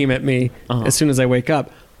scream at me as soon as I wake up,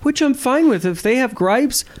 which I'm fine with. If they have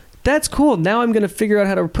gripes, that's cool. Now I'm going to figure out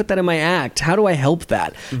how to put that in my act. How do I help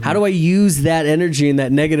that? Mm-hmm. How do I use that energy and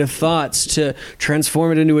that negative thoughts to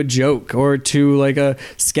transform it into a joke, or to like a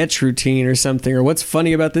sketch routine or something? Or what's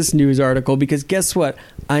funny about this news article? Because guess what?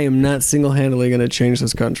 I am not single-handedly going to change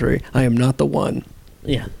this country. I am not the one.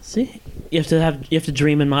 Yeah. See? You have to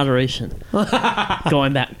dream in moderation.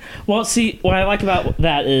 Going back. Well, see, what I like about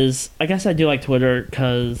that is, I guess I do like Twitter,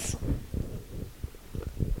 because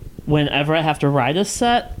whenever I have to write a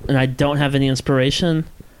set and I don't have any inspiration,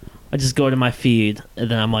 I just go to my feed and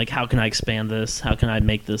then I'm like, how can I expand this? How can I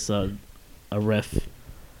make this a riff?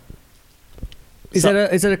 Is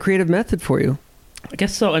that a creative method for you? I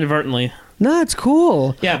guess so, inadvertently. No, it's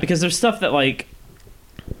cool. Yeah, because there's stuff that, like,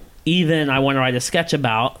 even I want to write a sketch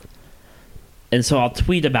about, and so I'll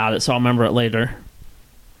tweet about it so I'll remember it later.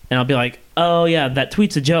 And I'll be like, oh yeah, that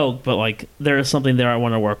tweet's a joke, but like there is something there I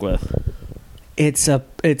want to work with. It's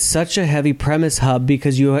such a heavy premise hub,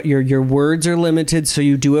 because your words are limited, so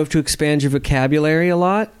you do have to expand your vocabulary a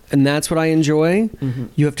lot, and that's what I enjoy. Mm-hmm.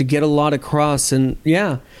 You have to get a lot across, and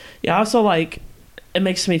yeah. Yeah, also, like, it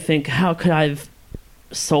makes me think, how could I have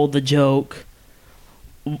sold the joke?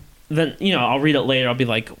 Then, you know, I'll read it later, I'll be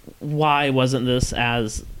like, why wasn't this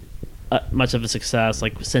as much of a success,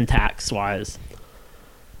 like syntax-wise?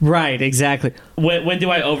 Right, exactly. When do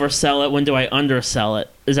I oversell it? When do I undersell it?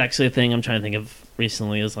 Is actually a thing I'm trying to think of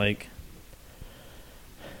recently. Is like,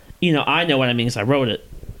 you know, I know what I mean because I wrote it,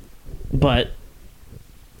 but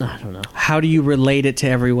I don't know. How do you relate it to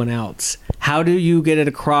everyone else? How do you get it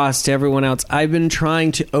across to everyone else? I've been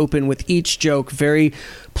trying to open with each joke very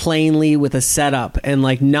plainly with a setup, and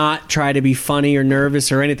like not try to be funny or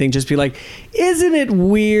nervous or anything. Just be like, isn't it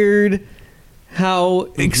weird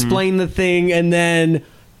how explain the thing, and then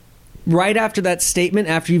right after that statement,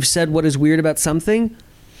 after you've said what is weird about something,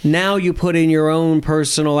 now you put in your own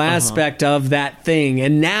personal aspect of that thing.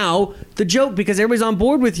 And now the joke, because everybody's on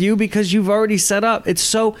board with you because you've already set up. It's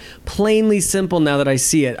so plainly simple now that I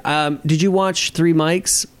see it. Did you watch Three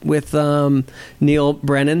Mics with Neil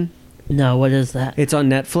Brennan? No, what is that? It's on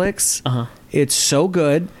Netflix. It's so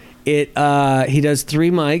good. He does 3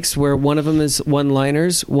 mics where one of them is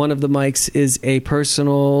one-liners. One of the mics is a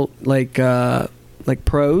personal, like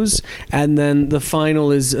prose, and then the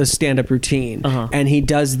final is a stand-up routine, and he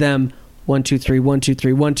does them 1 2 3 1 2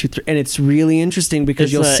 3 1 2 3, and it's really interesting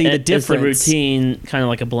because you'll see the difference. Is the routine kind of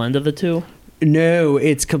like a blend of the two? No,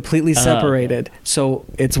 it's completely separated. So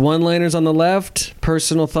it's one-liners on the left,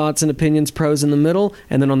 personal thoughts and opinions, prose in the middle,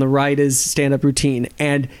 and then on the right is stand-up routine,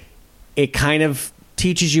 and it kind of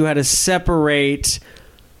teaches you how to separate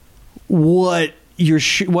what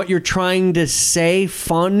you're trying to say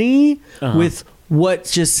funny with what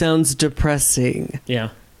just sounds depressing. Yeah.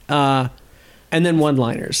 And then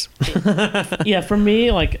one-liners. Yeah, for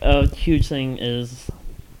me, like, a huge thing is,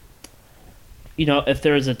 you know, if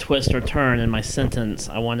there is a twist or turn in my sentence,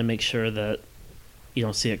 I want to make sure that you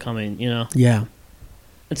don't see it coming, you know? Yeah.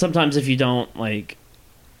 And sometimes if you don't, like,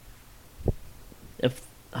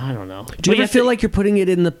 I don't know. Do you ever feel like you're putting it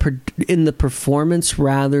in the performance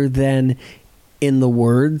rather than in the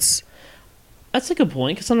words? That's a good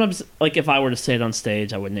point, because sometimes, like, if I were to say it on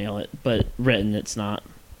stage, I would nail it, but written, it's not.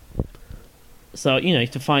 So, you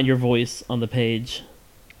have to find your voice on the page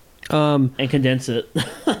and condense it.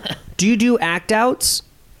 Do you do act outs?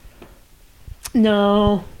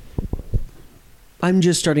 No. I'm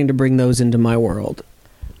just starting to bring those into my world.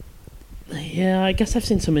 Yeah, I guess I've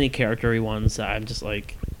seen so many character-y ones that I'm just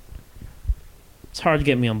like... It's hard to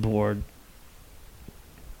get me on board.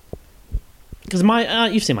 Because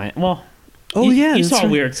you've seen my... Well... Oh, you saw a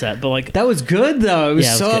weird set, but like... That was good, though. It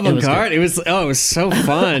was so avant-garde. It was so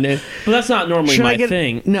fun. But that's not normally my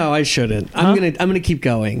thing. No, I shouldn't. I'm gonna keep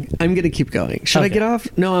going. Should I get off?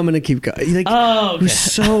 No, I'm gonna keep going. Like, okay. It was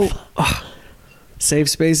so... Safe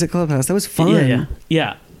space at Clubhouse. That was fun.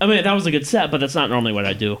 Yeah. I mean, that was a good set, but that's not normally what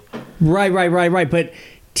I do. Right. But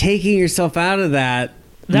taking yourself out of that...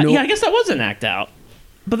 Yeah, I guess that was an act out.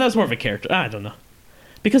 But that was more of a character. I don't know.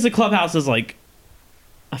 Because the Clubhouse is like...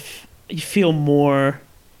 You feel more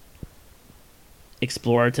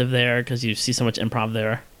explorative there because you see so much improv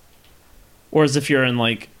there. Whereas if you're in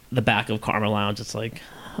like the back of Karma Lounge, it's like,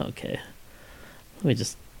 okay, let me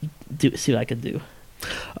just see what I can do.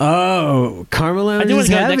 Oh, Karma Lounge I do is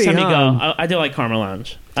heavy, next time huh? you go. I do like Karma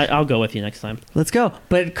Lounge. I'll go with you next time. Let's go.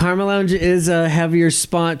 But Karma Lounge is a heavier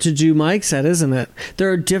spot to do mics at, isn't it?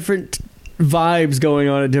 There are different vibes going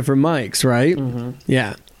on at different mics, right? Mm-hmm.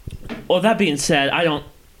 Yeah. Well, that being said, I don't...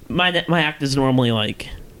 My act is normally like,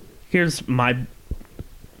 here's my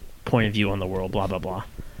point of view on the world, blah, blah, blah.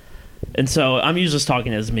 And so I'm usually just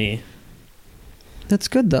talking as me. That's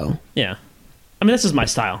good, though. Yeah. I mean, this is my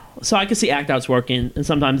style. So I can see act outs working, and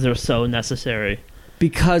sometimes they're so necessary.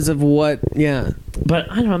 Because of what, yeah.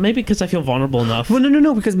 But I don't know, maybe because I feel vulnerable enough. Well,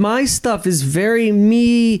 no, because my stuff is very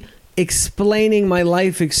me explaining my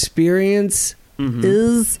life experience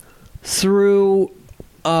is through...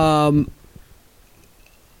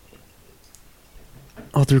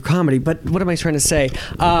 through comedy. But what am I trying to say?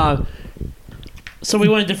 So we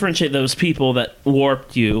want to differentiate those people that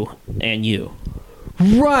warped you and you.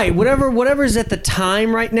 Right. Whatever's at the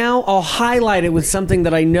time right now, I'll highlight it with something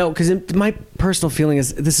that I know. Because my personal feeling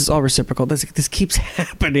is this is all reciprocal. This keeps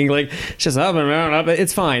happening. Like, it's just up and around.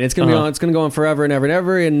 It's fine. It's going to be on. It's going to go on forever and ever and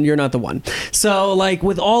ever, and you're not the one. So, like,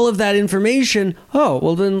 with all of that information,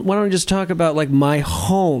 well, then why don't we just talk about, like, my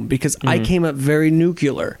home? Because I came up very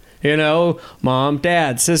nuclear. Mom,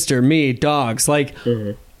 dad, sister, me, dogs. Like,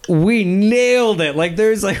 we nailed it. Like,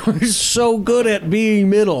 we're so good at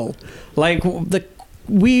being middle. Like,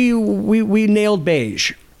 we nailed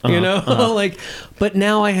beige. Like, but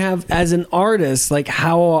now I have, as an artist, like,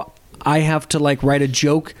 how I have to, like, write a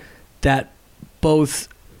joke that both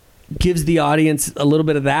gives the audience a little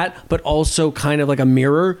bit of that, but also kind of like a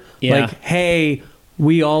mirror. Yeah. Like, hey,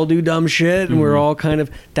 we all do dumb shit, and we're all kind of...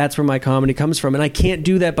 That's where my comedy comes from. And I can't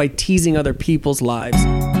do that by teasing other people's lives.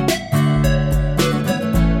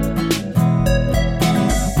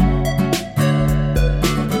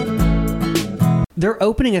 They're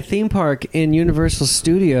opening a theme park in Universal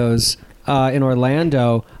Studios in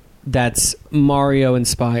Orlando that's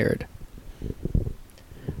Mario-inspired.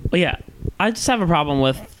 Well, yeah. I just have a problem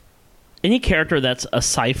with any character that's a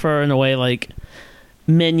cipher in a way, like...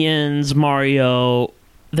 Minions, Mario,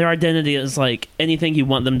 their identity is like anything you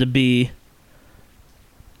want them to be.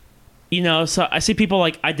 So I see people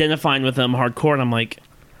like identifying with them hardcore, and I'm like,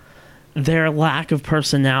 their lack of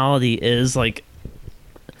personality is like...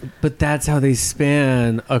 But that's how they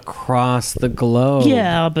span across the globe.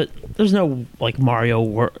 Yeah, but there's no like Mario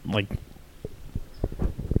like...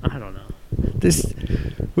 I don't know.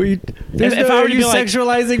 Are you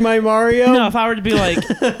sexualizing my Mario? No, if I were to be like,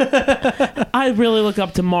 I really look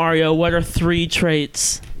up to Mario. What are 3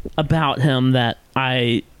 traits about him that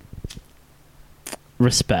I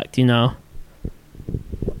respect,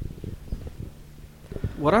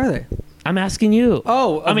 What are they? I'm asking you.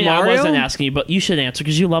 Oh, I mean, Mario? I wasn't asking you, but you should answer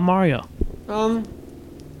because you love Mario.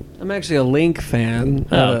 I'm actually a Link fan.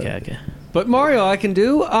 Okay. But Mario I can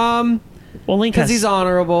do. Well, Link because he's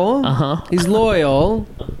honorable. He's loyal.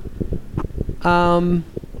 And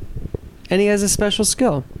he has a special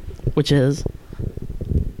skill, which is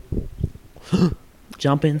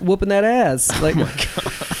jumping, whooping that ass. Like, oh my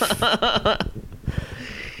god.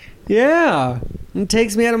 Yeah, it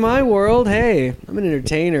takes me out of my world. Hey, I'm an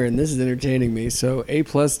entertainer, and this is entertaining me. So A+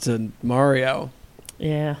 to Mario.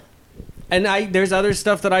 Yeah. And there's other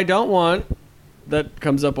stuff that I don't want that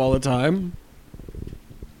comes up all the time.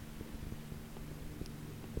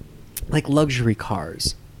 Like luxury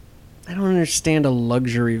cars. I don't understand a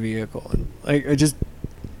luxury vehicle. Like,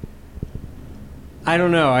 I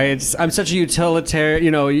don't know. I'm such a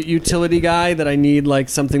utility guy that I need like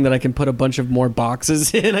something that I can put a bunch of more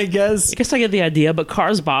boxes in, I guess. I guess I get the idea, but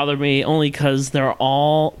cars bother me only because they're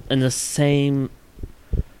all in the same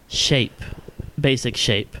shape, basic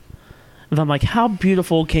shape. And I'm like, how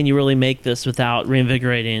beautiful can you really make this without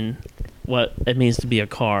reinvigorating what it means to be a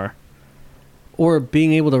car? Or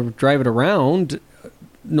being able to drive it around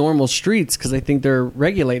normal streets, because I think they're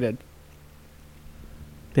regulated.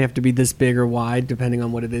 They have to be this big or wide, depending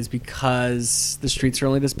on what it is, because the streets are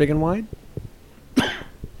only this big and wide?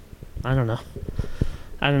 I don't know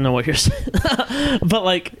what you're saying. But,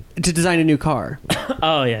 like... To design a new car.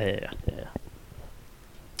 Oh, yeah.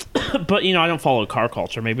 But, I don't follow car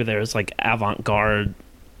culture. Maybe there's, like, avant-garde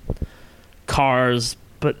cars,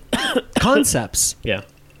 but... Concepts. Yeah.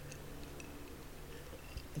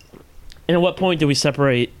 And at what point do we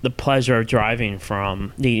separate the pleasure of driving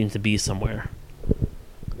from needing to be somewhere?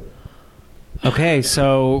 Okay,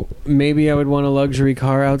 so maybe I would want a luxury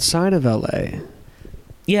car outside of LA.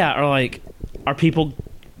 Yeah, or like,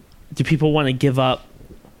 do people want to give up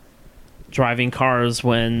driving cars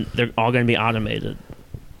when they're all going to be automated?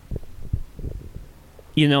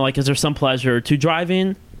 Like, is there some pleasure to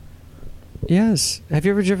driving? Yes. Have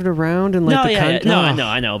you ever driven around in like No,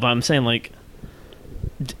 I know, but I'm saying like,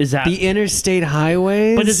 is that the interstate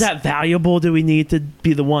highways? But is that valuable? Do we need to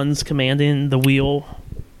be the ones commanding the wheel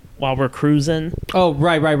while we're cruising? Oh,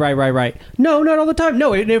 right. No, not all the time.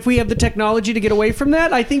 No, and if we have the technology to get away from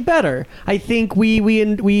that, I think better. I think we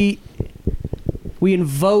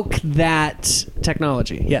invoke that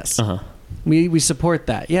technology. Yes. Uh-huh. We support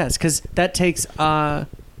that. Yes, because that takes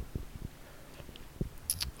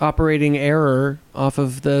operating error off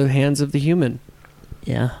of the hands of the human.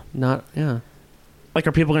 Yeah. Yeah. Like,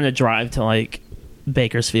 are people going to drive to like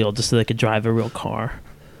Bakersfield just so they could drive a real car?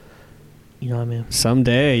 You know what I mean?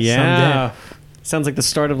 Someday, yeah. Someday. Sounds like the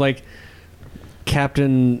start of like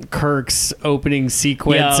Captain Kirk's opening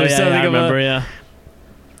sequence or something. I remember, yeah.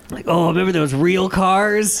 Like, oh, remember those real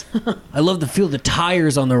cars? I love to feel the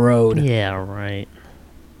tires on the road. Yeah, right.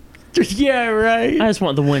 Yeah, right. I just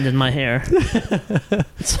want the wind in my hair.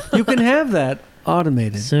 You can have that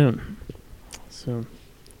automated. Soon.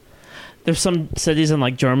 There's some cities in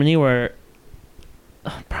like Germany where,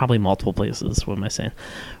 probably multiple places, what am I saying,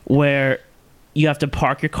 where you have to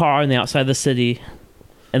park your car on the outside of the city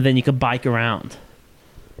and then you can bike around.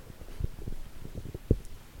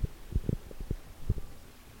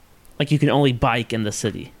 Like, you can only bike in the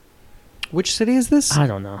city. Which city is this? I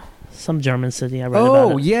don't know. Some German city. I read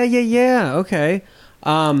about it. Oh, yeah. Okay.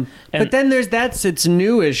 But then it's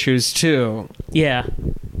new issues too. Yeah.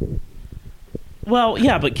 Well,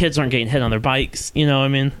 yeah, but kids aren't getting hit on their bikes. You know what I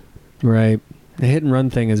mean? Right. The hit and run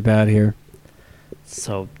thing is bad here. It's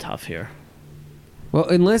so tough here. Well,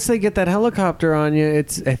 unless they get that helicopter on you, it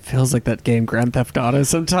feels like that game Grand Theft Auto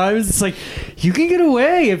sometimes. It's like, you can get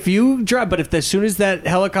away if you drive, but as soon as that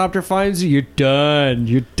helicopter finds you, you're done.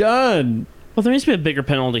 You're done. Well, there needs to be a bigger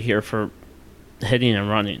penalty here for hitting and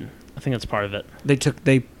running. I think that's part of it.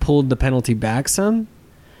 They pulled the penalty back some?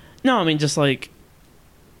 No, I mean, just like,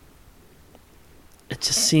 it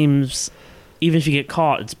just seems, even if you get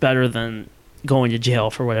caught, it's better than going to jail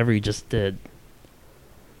for whatever you just did.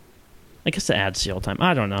 I guess it adds jail time.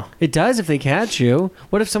 I don't know. It does if they catch you.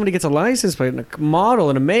 What if somebody gets a license plate and a model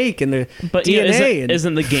and a make and the DNA?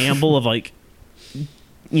 Isn't the gamble of like,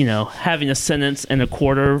 having a sentence and a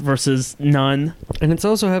quarter versus none? And it's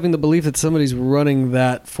also having the belief that somebody's running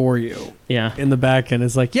that for you. Yeah. In the back end.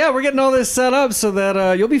 It's like, yeah, we're getting all this set up so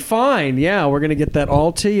that you'll be fine. Yeah, we're going to get that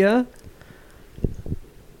all to you.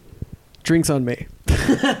 Drinks on me.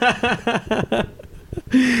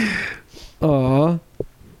 Aw.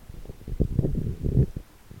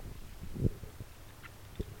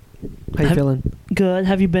 How you feeling? Good.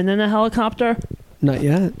 Have you been in a helicopter? Not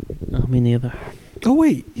yet. No, me neither. Oh,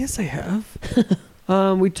 wait. Yes, I have.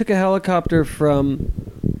 We took a helicopter from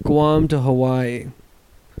Guam to Hawaii.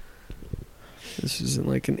 This was in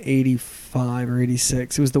like an 85 or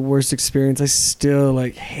 86. It was the worst experience. I still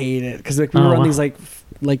hate it because we were on these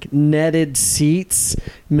like netted seats,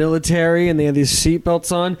 military, and they had these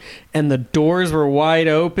seatbelts on, and the doors were wide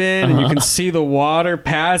open, and you can see the water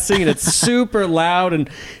passing, and it's super loud. And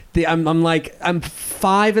I'm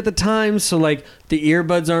 5 at the time, so the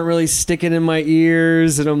earbuds aren't really sticking in my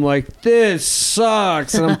ears, and I'm like, this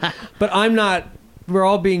sucks. But I'm not. We're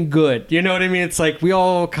all being good. You know what I mean? It's like we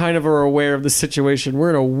all kind of are aware of the situation.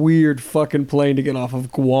 We're in a weird fucking plane to get off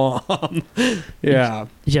of Guam. Yeah.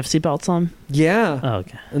 Did you have seatbelts on? Yeah. Oh,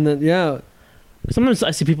 okay. And then, yeah. Sometimes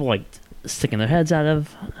I see people sticking their heads out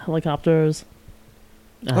of helicopters.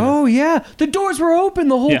 Oh, yeah. The doors were open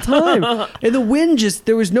the whole time. And the wind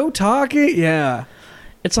there was no talking. Yeah.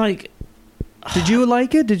 It's like... Did you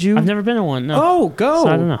like it? Did you? I've never been in one, no. Oh, go. So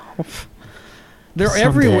I don't know. They're Someday.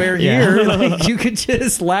 everywhere here. Like, you could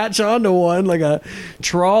just latch onto one like a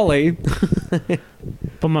trolley.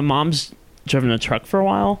 But my mom's driven a truck for a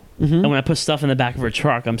while. Mm-hmm. And when I put stuff in the back of her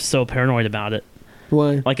truck, I'm so paranoid about it.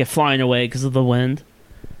 Why? Like it flying away because of the wind.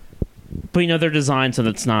 But, they're designed so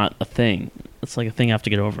that's not a thing. It's like a thing I have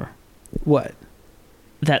to get over. What?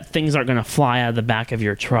 That things aren't going to fly out of the back of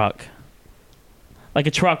your truck. Like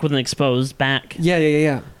a truck with an exposed back.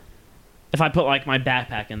 Yeah. If I put, like, my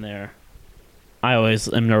backpack in there, I always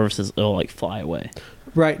am nervous it'll, like, fly away.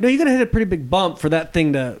 Right. No, you're going to hit a pretty big bump for that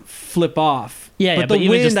thing to flip off. Yeah, but the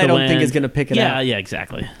wind, I don't think, is going to pick it up. Yeah,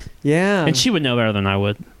 exactly. Yeah. And she would know better than I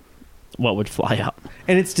would what would fly out.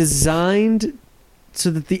 And it's designed so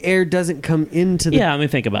that the air doesn't come into the... Yeah, I mean,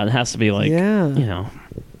 think about it. It has to be, like,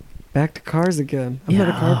 Back to cars again. I'm not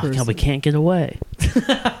a car person. God, we can't get away.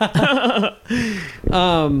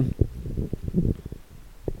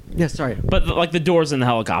 Yeah, sorry. But like the doors in the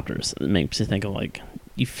helicopters, it makes you think of like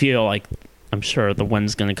you feel like I'm sure the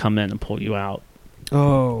wind's going to come in and pull you out.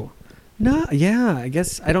 Oh, no, yeah. I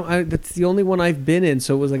guess I don't. That's the only one I've been in,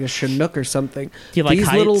 so it was like a Chinook or something. Do you like These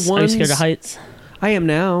heights? little ones, Are you scared of heights? I am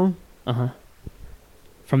now.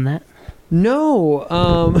 From that? No.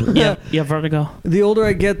 Yeah. You have vertigo. The older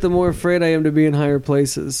I get, the more afraid I am to be in higher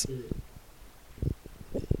places.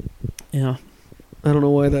 Yeah. I don't know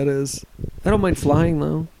why that is. I don't mind flying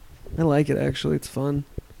though. I like it actually. It's fun.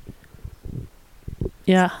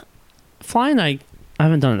 Yeah. Flying, I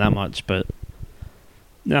haven't done it that much, but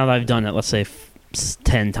now that I've done it, let's say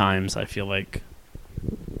 10 times, I feel like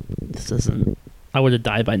this isn't... I would have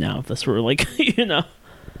died by now if this were like,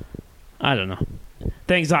 I don't know.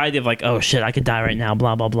 The anxiety of like, oh shit, I could die right now,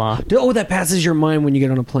 blah, blah, blah. Oh, that passes your mind when you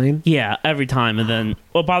get on a plane? Yeah, every time. And then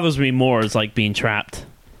what bothers me more is like being trapped.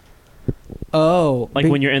 Oh. Like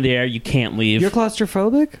when you're in the air, you can't leave. You're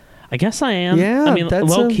claustrophobic? I guess I am. Yeah. I mean,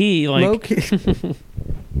 low key. Low key.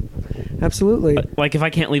 Absolutely. Like if I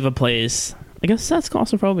can't leave a place, I guess that's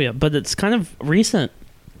claustrophobia, but it's kind of recent.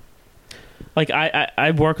 Like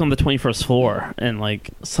I work on the 21st floor, and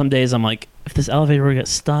like some days I'm like, if this elevator were to get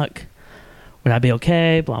stuck, would I be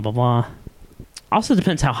okay? Blah, blah, blah. Also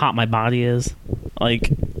depends how hot my body is.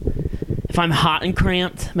 Like, if I'm hot and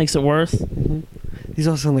cramped, makes it worse. Mm-hmm. These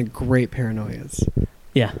all sound like great paranoias.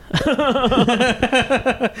 Yeah.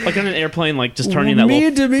 Like on an airplane, like just turning that Me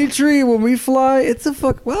and Dimitri, when we fly, it's a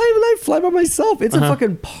fuck... Well, I fly by myself. It's a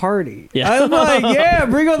fucking party. Yeah. I'm like, yeah,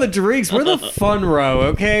 bring on the drinks. We're the fun row,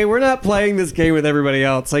 okay? We're not playing this game with everybody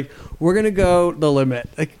else. Like, we're going to go the limit.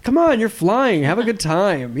 Like, come on, you're flying. Have a good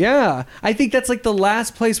time. Yeah. I think that's like the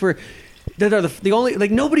last place where... That are the only, like,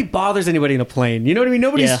 nobody bothers anybody in a plane. You know what I mean?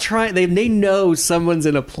 Nobody's trying. They know someone's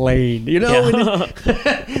in a plane. You know,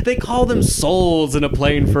 they call them souls in a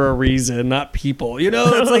plane for a reason, not people. You know,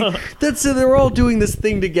 it's like they're all doing this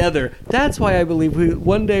thing together. That's why I believe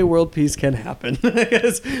one day world peace can happen,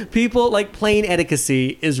 because people like plane etiquette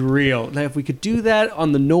is real. Now, if we could do that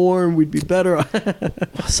on the norm, we'd be better.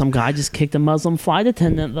 Some guy just kicked a Muslim flight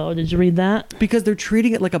attendant, though. Did you read that? Because they're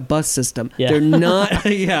treating it like a bus system. Yeah. They're not.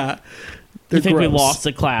 Yeah. You think gross. we lost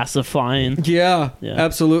a class of flying? Yeah,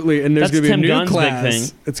 absolutely. And there's going to be a new Gunn's class. big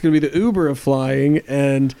thing. It's going to be the Uber of flying,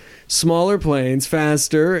 and smaller planes,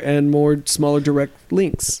 faster, and smaller direct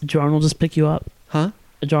links. Jordan will just pick you up. Huh?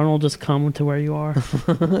 Jordan will just come to where you are,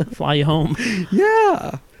 fly you home.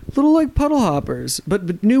 Yeah, little like puddle hoppers,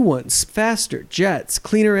 but new ones, faster, jets,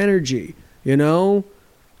 cleaner energy. You know.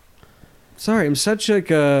 Sorry, I'm such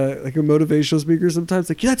like a motivational speaker sometimes.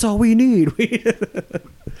 Like, that's all we need.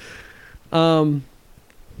 But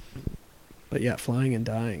yeah, flying and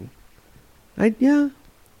dying. It'd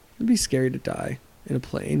be scary to die in a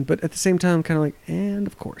plane, but at the same time, I'm kind of like, and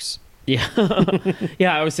of course. Yeah.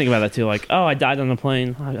 Yeah, I always think about that too. Like, oh, I died on a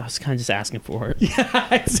plane. I was kind of just asking for it.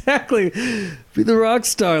 Yeah, exactly. Be the rock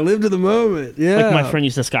star, live to the moment. Yeah. Like my friend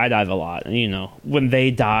used to skydive a lot, and when they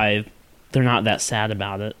dive, they're not that sad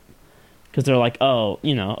about it. Because they're like, oh,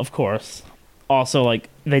 of course. Also, like,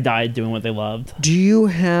 they died doing what they loved.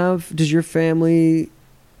 Does your family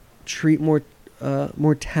treat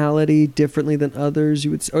mortality differently than others?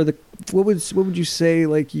 What would you say,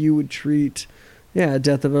 like, you would treat,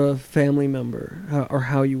 death of a family member, or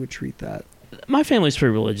how you would treat that? My family's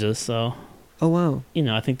pretty religious, so. Oh, wow.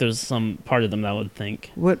 I think there's some part of them that would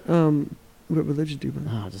think. What religion do you believe?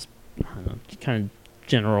 Oh, just, I don't know, kind of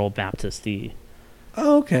general Baptist-y.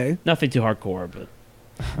 Oh, okay. Nothing too hardcore, but.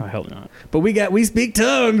 I hope not. But we speak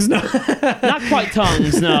tongues. No. Not quite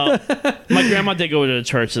tongues, no. My grandma did go to a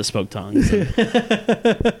church that spoke tongues.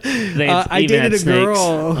 I dated a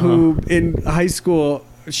girl who, in high school,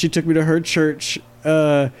 she took me to her church,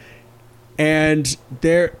 and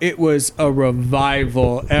it was a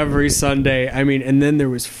revival every Sunday. I mean, and then there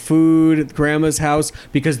was food at Grandma's house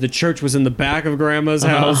because the church was in the back of Grandma's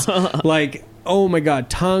house. Like, oh my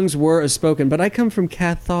God, tongues were spoken. But I come from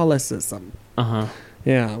Catholicism.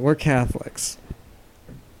 Yeah, we're Catholics.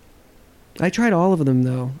 I tried all of them,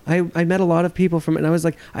 though. I met a lot of people from it, and I was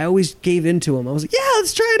like, I always gave in to them. I was like, yeah,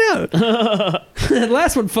 let's try it out. That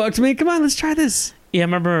last one fucked me. Come on, let's try this. Yeah, I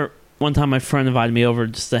remember one time my friend invited me over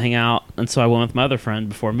just to hang out, and so I went with my other friend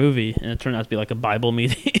before a movie, and it turned out to be like a Bible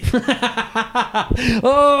meeting.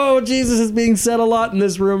 Oh, Jesus is being said a lot in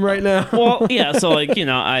this room right now. Well, yeah, so like, you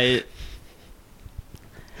know, I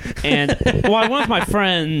went with my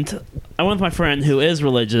friend. I went with my friend who is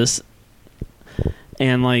religious,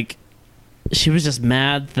 and like, she was just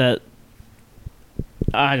mad that,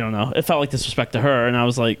 I don't know, it felt like disrespect to her, and I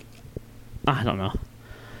was like, I don't know.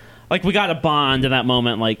 Like, we got a bond in that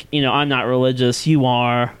moment. Like, you know, I'm not religious. You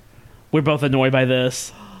are. We're both annoyed by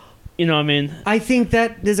this. You know what I mean? I think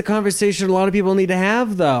that is a conversation a lot of people need to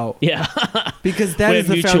have, though. Yeah. Because that is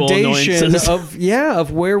the foundation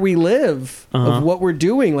of where we live, of what we're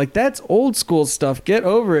doing. Like, that's old school stuff. Get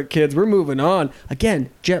over it, kids. We're moving on. Again,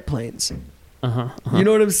 jet planes. You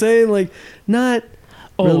know what I'm saying? Like, not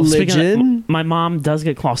religion. My mom does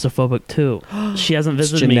get claustrophobic, too. She hasn't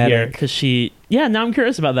visited me here because she... Yeah, now I'm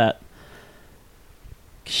curious about that.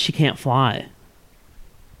 She can't fly.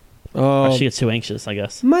 Oh, or she gets too anxious, I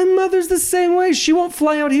guess. My mother's the same way. She won't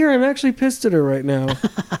fly out here. I'm actually pissed at her right now.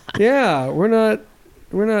 Yeah, we're not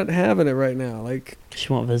having it right now. Like,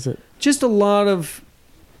 she won't visit. Just a lot of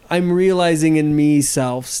I'm realizing in me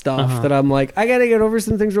self stuff that I'm like, I gotta get over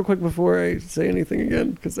some things real quick before I say anything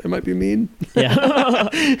again because I might be mean. Yeah.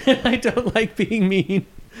 I don't like being mean.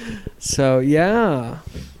 So yeah,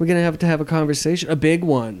 we're gonna have to have a conversation, a big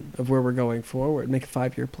one, of where we're going forward. Make a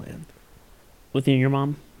 5-year plan. With you and your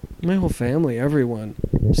mom? My whole family, everyone.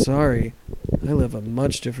 Sorry, I live a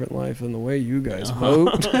much different life than the way you guys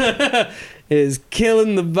vote. Is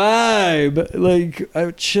killing the vibe. Like,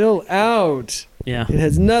 chill out. Yeah. It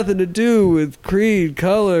has nothing to do with creed,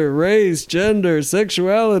 color, race, gender,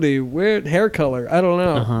 sexuality, hair color. I don't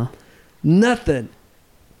know. Nothing.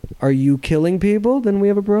 Are you killing people? Then we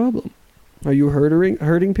have a problem. Are you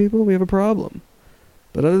hurting people? We have a problem.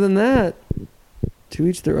 But other than that, to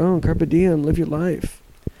each their own. Carpe diem. Live your life.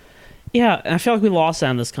 Yeah, and I feel like we lost that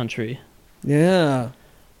in this country. Yeah.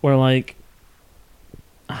 Where, like,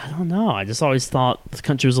 I don't know. I just always thought this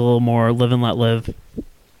country was a little more live and let live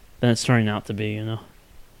than it's turning out to be, you know?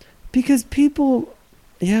 Because people...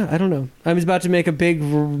 Yeah, I don't know. I was about to make a big,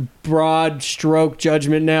 broad stroke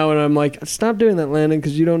judgment now, and I'm like, stop doing that, Landon,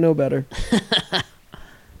 because you don't know better.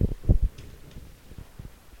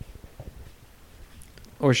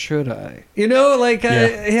 Or should I? You know, like,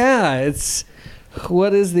 yeah. It's...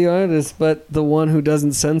 What is the artist but the one who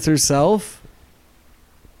doesn't censor self?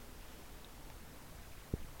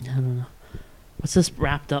 I don't know. What's this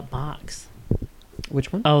wrapped up box?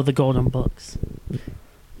 Which one? Oh, the Golden Books.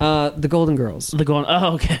 The Golden Girls. The Golden...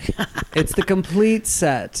 Oh, okay. It's the complete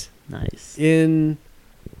set. Nice. In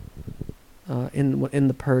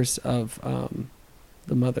the purse of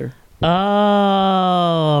the mother.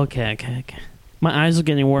 Oh, okay. My eyes are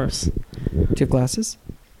getting worse. Do you have glasses?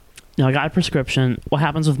 No, I got a prescription. What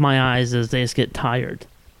happens with my eyes is they just get tired.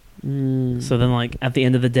 So then, like, at the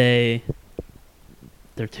end of the day,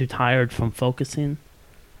 they're too tired from focusing.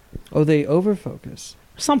 Oh, they overfocus.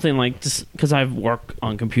 Something like, just because I work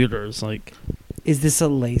on computers, like... Is this a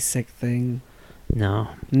LASIK thing? No.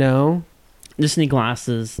 No? Just need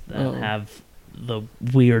glasses that have the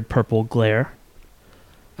weird purple glare.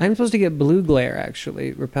 I'm supposed to get blue glare,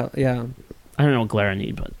 actually. Yeah. I don't know what glare I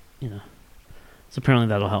need, but, you know. So apparently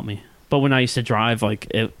that'll help me. But when I used to drive,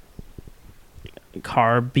 like,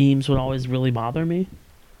 car beams would always really bother me.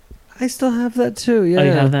 I still have that, too, yeah. Oh,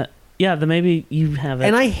 you have that? Yeah, then maybe you have it.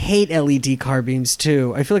 And I hate LED car beams,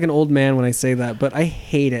 too. I feel like an old man when I say that, but I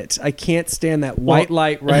hate it. I can't stand that white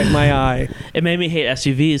light right in my eye. It made me hate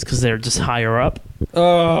SUVs because they're just higher up.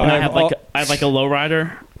 Oh, and I have like a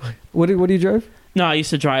lowrider. What do you drive? No, I used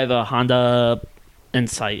to drive a Honda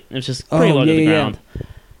Insight. It was just pretty low to the ground. Yeah.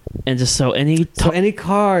 And just any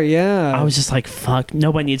car, yeah. I was just like, fuck,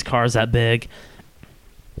 nobody needs cars that big.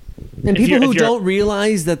 And people who don't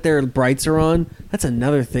realize that their brights are on, that's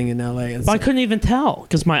another thing in LA. I couldn't even tell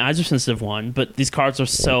because my eyes are sensitive, but these cars are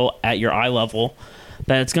so at your eye level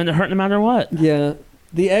that it's going to hurt no matter what. Yeah.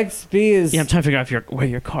 The XB is... Yeah, I'm trying to figure out where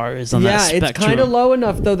your car is on that spectrum. Yeah, it's kind of low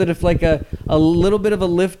enough, though, that if like a little bit of a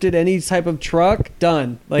lifted any type of truck,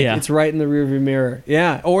 done. Like, it's right in the rearview mirror.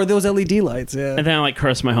 Yeah, or those LED lights, yeah. And then I, like,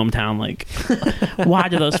 curse my hometown, like, why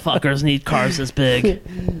do those fuckers need cars this big?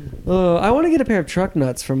 I want to get a pair of truck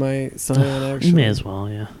nuts for my Scion, actually. You may as well,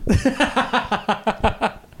 yeah.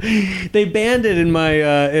 They banned it in my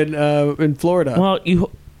in Florida. Well, you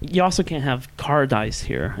also can't have car dice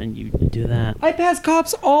here, and you do that. I pass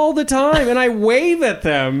cops all the time, and I wave at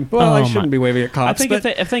them. Well, I shouldn't be waving at cops.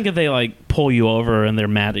 I think if they like pull you over and they're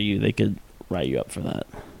mad at you, they could write you up for that.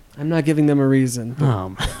 I'm not giving them a reason.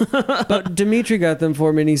 But Dimitri got them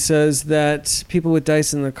for me, and he says that people with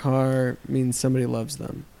dice in the car means somebody loves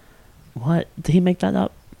them. What? Did he make that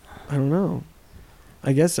up? I don't know.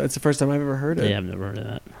 I guess it's the first time I've ever heard it. Yeah, I've never heard of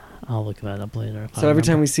that. I'll look that up later. So every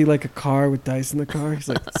time we see like a car with dice in the car, he's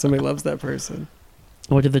like, somebody loves that person.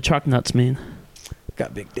 What did the truck nuts mean?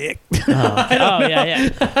 Got big dick. Oh, yeah.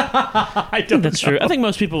 I don't That's know. true. I think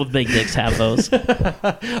most people with big dicks have those.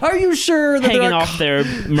 Are you sure that hanging off their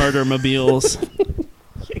murder mobiles?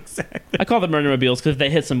 Exactly. I call them murder mobiles because if they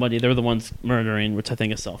hit somebody, they're the ones murdering, which I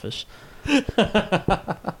think is selfish.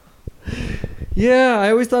 Yeah, I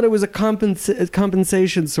always thought it was a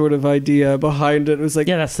compensation sort of idea behind it. It was like,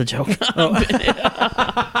 yeah, that's the joke.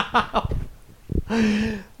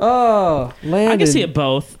 Oh, Landon. I can see it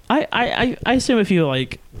both. I assume if you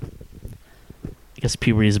like, I guess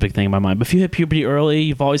puberty is a big thing in my mind. But if you hit puberty early,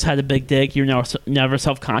 you've always had a big dick. You're never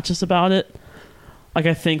self-conscious about it. Like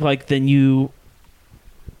I think like then you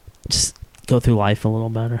just go through life a little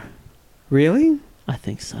better. Really? I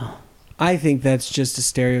think so. I think that's just a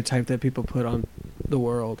stereotype that people put on the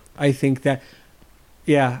world. I think that,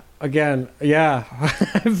 yeah, again, yeah.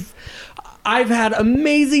 I've had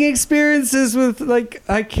amazing experiences with, like,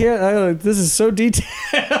 I don't know, this is so detailed.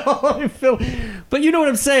 I feel, but you know what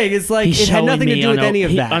I'm saying? It's like, it had nothing to do with any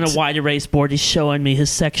of that. On a wide erase board, he's showing me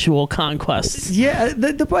his sexual conquests. Yeah,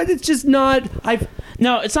 but it's just not,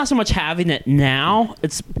 No, it's not so much having it now,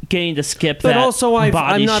 it's getting to skip that. But also,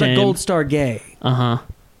 I'm not shame. a gold star gay. Uh-huh.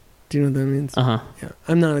 Do you know what that means? Uh-huh. Yeah,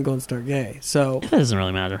 I'm not a gold star gay, so... That doesn't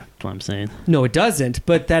really matter, that's what I'm saying. No, it doesn't,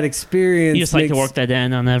 but that experience You just like to work that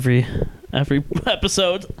in on every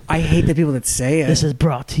episode. I hate the people that say it. This is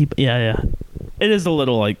brought to you... Yeah. It is a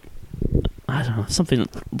little, like... I don't know, something...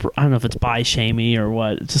 I don't know if it's bi-shamey or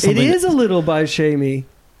what. It's just something it is a little bi-shamey.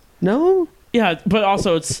 No? Yeah, but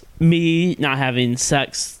also it's me not having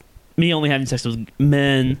sex... Me only having sex with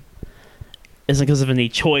men... isn't because of any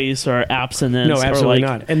choice or abstinence. No, absolutely or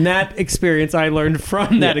like, not. And that experience, I learned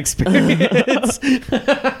from that experience.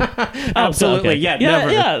 Absolutely, okay. yeah,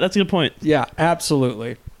 never. Yeah, that's a good point. Yeah,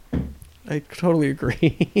 absolutely. I totally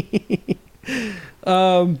agree.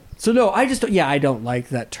 So no, I don't like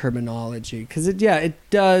that terminology because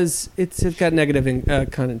it's got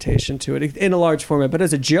negative connotation to it in a large format. But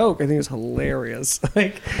as a joke, I think it's hilarious.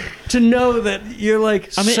 Like to know that you're like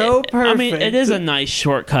so perfect. I mean, it is a nice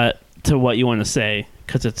shortcut to what you want to say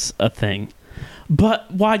because it's a thing.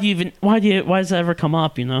 But why does that ever come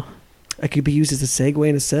up? You know, it could be used as a segue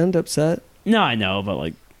in a send-up set. No, I know, but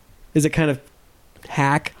like, is it kind of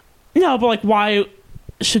hack? No, but like, why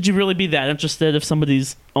should you really be that interested if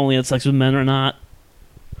somebody's only had sex with men or not?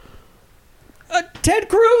 Ted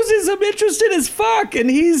Cruz is interested as fuck, and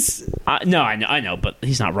he's... No, I know, but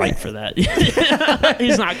he's not right for that.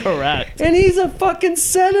 He's not correct. And he's a fucking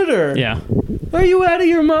senator. Yeah. Are you out of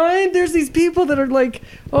your mind? There's these people that are like,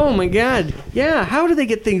 oh my God, yeah, how do they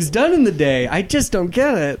get things done in the day? I just don't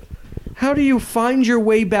get it. How do you find your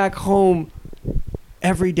way back home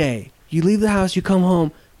every day? You leave the house, you come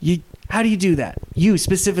home, how do you do that? You,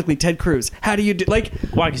 specifically, Ted Cruz. How do you do... Like,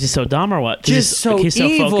 why? Because he's so dumb or what? Just so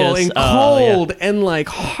evil and cold and, like,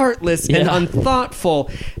 heartless and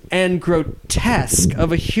unthoughtful and grotesque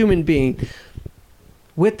of a human being.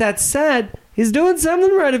 With that said, he's doing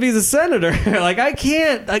something right if he's a senator. Like, I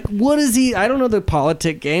can't... Like, what is he... I don't know the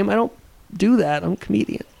politic game. I don't do that. I'm a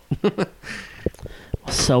comedian.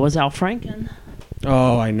 So was Al Franken.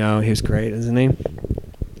 Oh, I know. He was great, isn't he?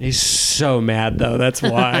 He's so mad, though. That's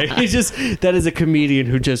why. That is a comedian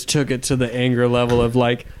who just took it to the anger level of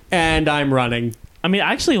like, and I'm running. I mean,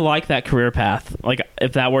 I actually like that career path. Like,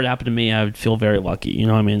 if that were to happen to me, I would feel very lucky. You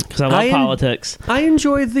know what I mean? Because I love politics. I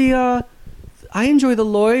enjoy the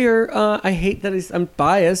lawyer. I hate that I'm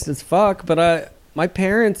biased as fuck, but my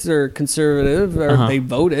parents are conservative, or they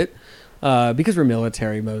vote it. Because we're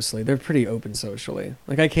military mostly. They're pretty open socially.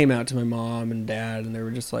 Like, I came out to my mom and dad, and they were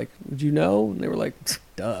just like, "Would you know?" And they were like,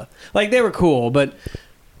 "Duh." Like, they were cool, but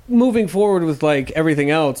moving forward with like everything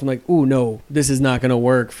else, I'm like, ooh, no, this is not going to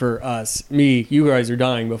work for us. You guys are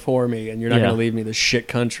dying before me, and you're not going to leave me this shit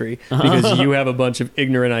country because you have a bunch of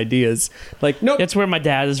ignorant ideas. Like, nope. It's where my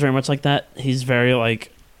dad is very much like that. He's very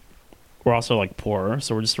like, we're also like poor,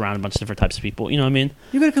 so we're just around a bunch of different types of people. You know what I mean?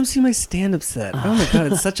 You got to come see my stand-up set. Oh my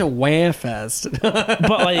god, it's such a wah fest. But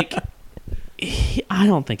like, I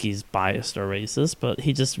don't think he's biased or racist, but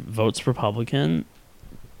he just votes Republican.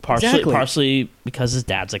 Partially because his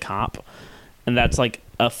dad's a cop, and that's like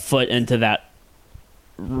a foot into that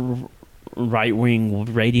right-wing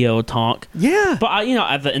radio talk. Yeah, but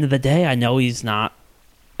at the end of the day, I know he's not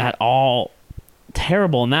at all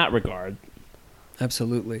terrible in that regard.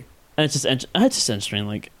 Absolutely, and it's just interesting.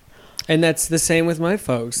 Like, and that's the same with my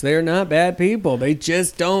folks. They're not bad people. They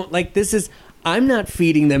just don't like. This is. I'm not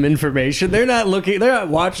feeding them information. They're not looking. They're not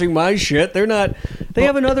watching my shit. They're not. They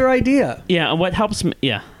have another idea. Yeah, and what helps me?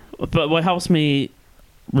 Yeah, but what helps me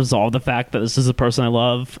resolve the fact that this is a person I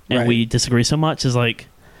love and we disagree so much is like,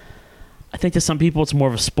 I think to some people it's more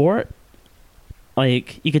of a sport.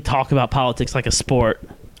 Like, you could talk about politics like a sport.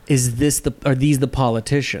 Are these the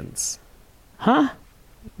politicians? Huh?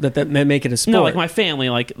 That make it a sport? No, like my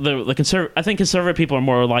family. Like I think conservative people are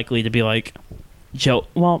more likely to be like, Joe.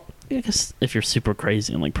 Well, I guess if you're super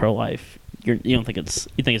crazy and like pro-life, you think it's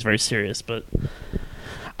very serious. But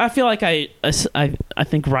I feel like I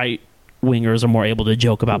think right wingers are more able to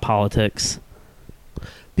joke about politics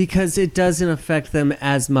because it doesn't affect them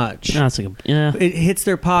as much. No, yeah, it hits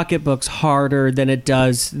their pocketbooks harder than it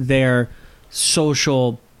does their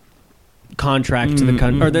social contract to the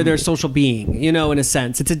country or their social being. In a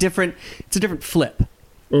sense, it's a different flip.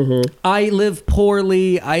 Mm-hmm. I live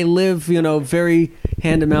poorly. I live, very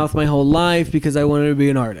hand to mouth my whole life because I wanted to be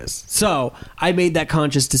an artist. So I made that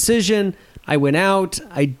conscious decision. I went out.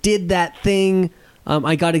 I did that thing.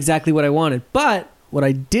 I got exactly what I wanted. But what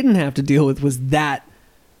I didn't have to deal with was that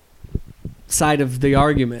side of the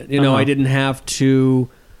argument. I didn't have to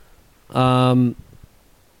attune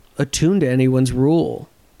to anyone's rule.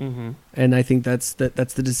 Mm-hmm. And I think that's the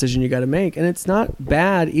decision you got to make. And it's not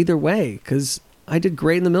bad either way because I did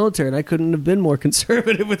great in the military, and I couldn't have been more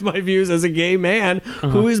conservative with my views as a gay man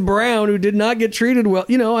who is brown, who did not get treated well.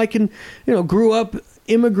 I can, grew up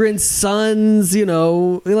immigrant sons,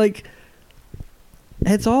 like,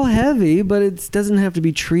 it's all heavy, but it doesn't have to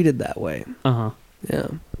be treated that way. Yeah.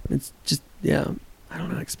 It's just, I don't know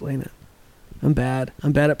how to explain it. I'm bad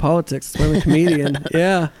at politics. That's why I'm a comedian.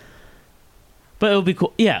 Yeah. But it would be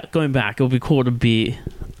cool. Yeah, going back, it would be cool to be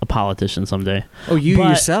a politician someday. Oh,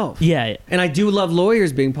 yourself? Yeah. And I do love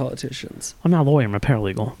lawyers being politicians. I'm not a lawyer. I'm a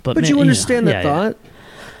paralegal. But you understand that thought?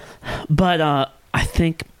 Yeah. But I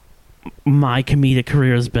think my comedic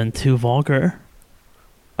career has been too vulgar.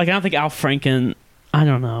 Like, I don't think Al Franken... I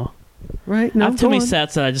don't know. Right? No, I have too many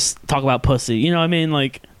sets that I just talk about pussy. You know what I mean?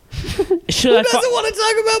 Like... Who doesn't want to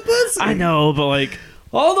talk about pussy? I know, but like...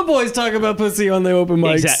 All the boys talk about pussy on the open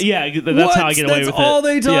mics. Exactly. Yeah, that's how I get away with it. That's all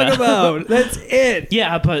they talk about. That's it.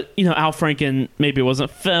 Yeah, but, Al Franken maybe it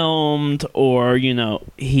wasn't filmed or,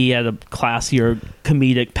 he had a classier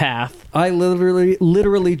comedic path. I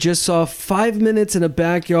literally just saw 5 minutes in a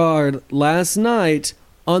backyard last night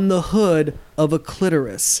on the hood of a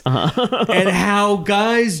clitoris. And how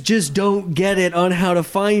guys just don't get it on how to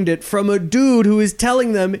find it from a dude who is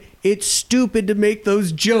telling them it's stupid to make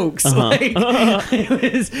those jokes. It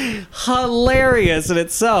was hilarious in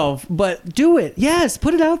itself. But do it. Yes,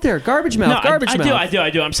 put it out there. Garbage mouth. I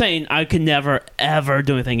do. I'm saying I could never, ever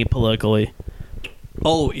do anything politically.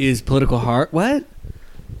 Oh, is political hard? What?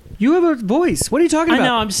 You have a voice. What are you talking about? I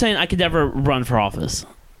know. I'm just saying I could never run for office.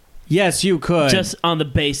 Yes, you could. Just on the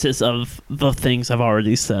basis of the things I've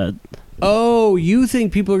already said. Oh, you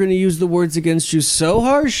think people are going to use the words against you so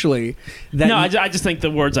harshly that... No, I just think the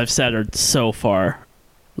words I've said are so far...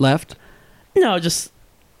 Left? No, just...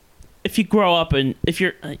 If you grow up and... If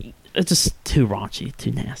you're... It's just too raunchy,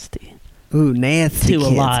 too nasty. Ooh, nasty Too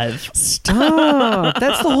kids. alive. Stop.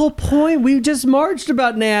 That's the whole point. We just marched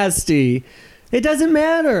about nasty. It doesn't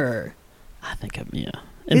matter. I think, yeah...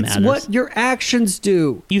 It's matters. What your actions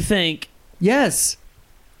do. You think... Yes.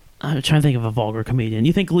 I'm trying to think of a vulgar comedian.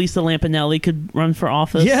 You think Lisa Lampanelli could run for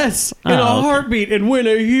office? Yes, in a heartbeat and win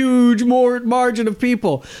a huge margin of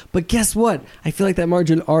people. But guess what? I feel like that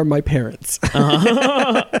margin are my parents.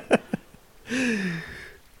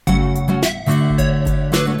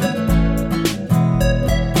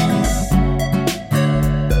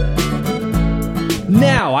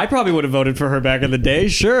 Now, I probably would have voted for her back in the day.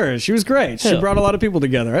 Sure, she was great. She brought a lot of people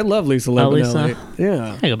together. I love Lisa Lampanelli. Lisa?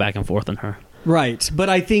 Yeah, I go back and forth on her. Right, but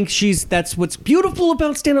I think that's what's beautiful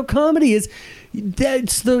about stand-up comedy is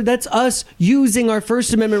that's us using our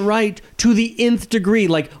First Amendment right to the nth degree.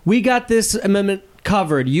 Like, we got this amendment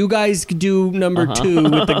covered. You guys could do number 2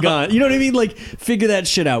 with the gun. You know what I mean? Like, figure that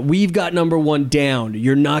shit out. We've got number 1 down.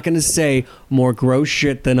 You're not going to say more gross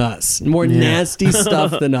shit than us, more nasty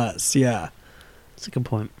stuff than us. Yeah, that's a good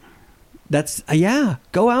point. That's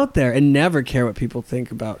go out there and never care what people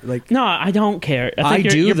think about. Like, no, I don't care. I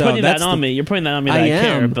think you're putting that on me. You're putting that on me that I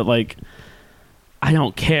care, but like, I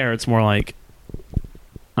don't care. It's more like,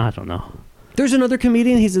 I don't know. There's another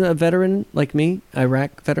comedian. He's a veteran like me,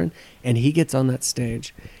 Iraq veteran, and he gets on that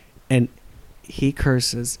stage, and he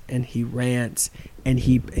curses and he rants and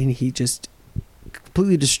he just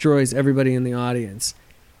completely destroys everybody in the audience.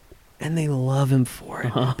 And they love him for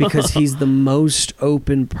it because he's the most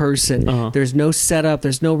open person. There's no setup.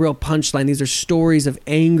 There's no real punchline. These are stories of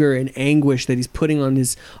anger and anguish that he's putting on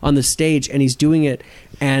the stage, and he's doing it.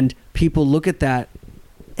 And people look at that,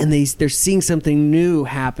 and they're seeing something new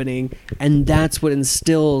happening, and that's what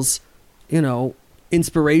instills,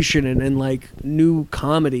 inspiration and like new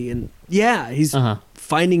comedy. And he's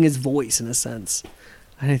finding his voice in a sense.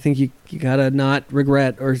 And I think you gotta not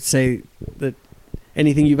regret or say that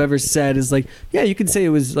anything you've ever said is like, you can say it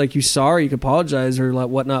was like you sorry, you can apologize or like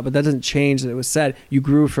whatnot, but that doesn't change that it was said. You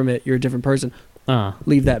grew from it. You're a different person.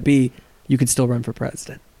 Leave that be. You could still run for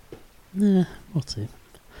president. We'll see.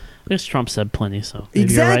 I guess Trump said plenty, so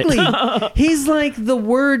exactly. You're right. He's like the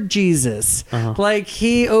word Jesus. Like,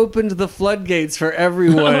 he opened the floodgates for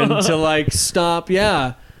everyone to like stop.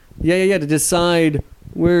 To decide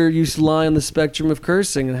where you lie on the spectrum of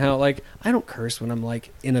cursing and how, like, I don't curse when I'm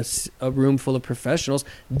like in a room full of professionals.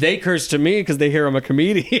 They curse to me because they hear I'm a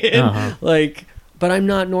comedian. Like, but I'm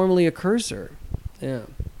not normally a curser. Yeah.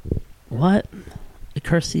 What? A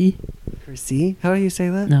cursey? Cursey? How do you say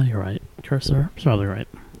that? No, you're right. Cursor. It's probably right.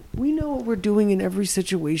 We know what we're doing in every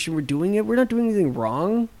situation. We're doing it. We're not doing anything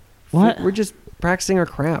wrong. What? We're just practicing our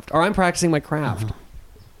craft. Or I'm practicing my craft.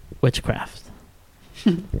 Witchcraft.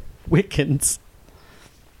 Wiccans.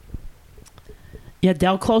 Yeah,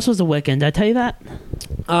 Del Close was a Wiccan. Did I tell you that?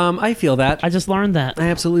 I feel that. I just learned that. I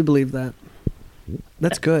absolutely believe that.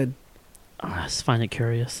 That's good. I just find it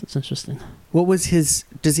curious. It's interesting. What was his...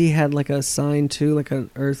 Does he had like a sign too? Like an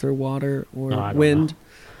earth or water or wind? Know.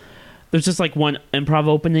 There's just like one improv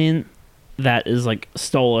opening that is like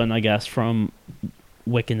stolen, I guess, from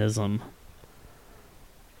Wiccanism.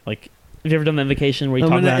 Like, have you ever done the Vacation where you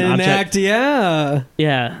talk about an object? Act, yeah.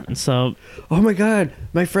 Yeah, and so... Oh my God.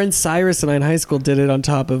 My friend Cyrus and I in high school did it on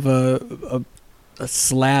top of a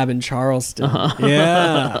slab in Charleston.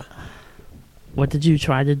 Yeah. What did you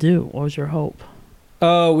try to do? What was your hope?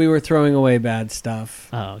 Oh, we were throwing away bad stuff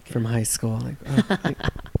from high school.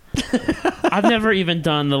 I've never even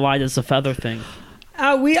done the light as a feather thing.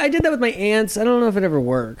 I did that with my aunts. I don't know if it ever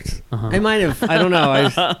worked. I might have. I don't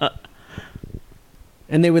know.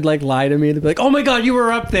 And they would like lie to me. They'd be like, "Oh my God, you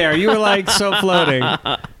were up there. You were like so floating."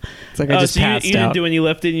 It's like I just passed out. You didn't do any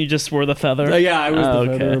lifting. You just were the feather. Yeah, I was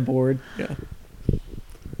the feather aboard.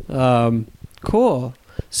 Yeah. Cool.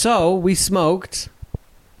 So we smoked.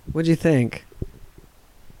 What'd you think?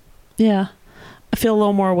 Yeah, I feel a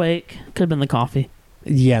little more awake. Could have been the coffee.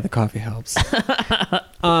 Yeah, the coffee helps.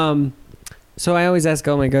 So I always ask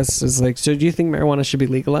all my guests, is like, so do you think marijuana should be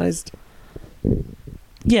legalized?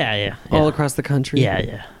 Yeah. All across the country?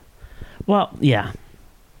 Yeah. Well, yeah.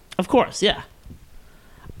 Of course, yeah.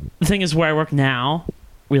 The thing is, where I work now,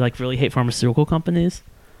 we like really hate pharmaceutical companies.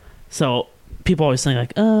 So people always think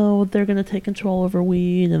like, oh, they're going to take control over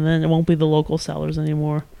weed and then it won't be the local sellers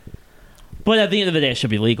anymore. But at the end of the day, it should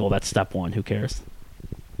be legal. That's step one. Who cares?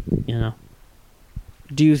 You know?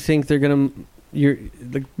 Do you think they're going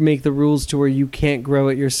to make the rules to where you can't grow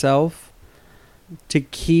it yourself to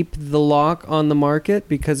keep the lock on the market?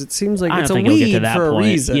 Because it seems like it's a weed for a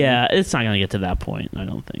reason. Yeah, it's not going to get to that point, I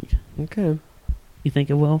don't think. Okay. You think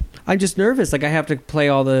it will? I'm just nervous. Like, I have to play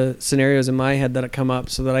all the scenarios in my head that come up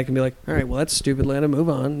so that I can be like, all right, well, that's stupid, Landon, move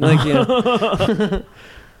on. Like, yeah.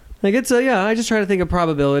 Like, it's I just try to think of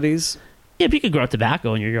probabilities. Yeah, but you could grow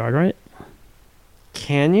tobacco in your yard, right?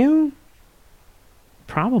 Can you?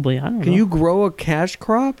 Probably. I don't know. Can you grow a cash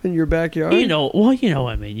crop in your backyard? You know what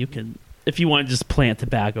I mean. You can, if you want to just plant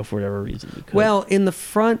tobacco for whatever reason, you could. Well, in the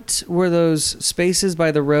front where those spaces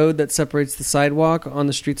by the road that separates the sidewalk on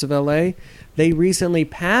the streets of LA, they recently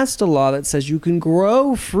passed a law that says you can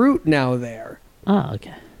grow fruit now there. Oh,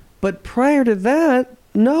 okay. But prior to that,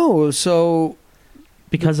 no. So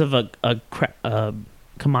because of a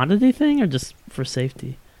commodity thing, or just for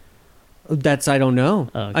safety? That's, I don't know.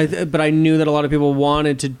 Oh, okay. But I knew that a lot of people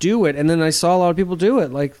wanted to do it, and then I saw a lot of people do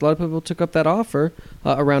it. Like, a lot of people took up that offer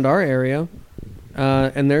around our area.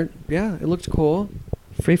 And it looked cool.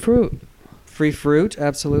 Free fruit. Free fruit,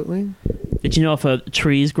 absolutely. Did you know if a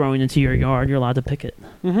tree's growing into your yard, you're allowed to pick it?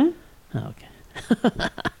 Mm-hmm. Oh, okay.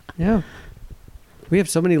 Yeah. We have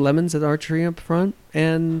so many lemons at our tree up front,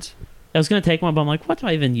 and I was going to take one, but I'm like, what do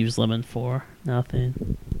I even use lemon for?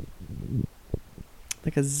 Nothing.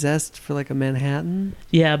 like a zest for like a Manhattan.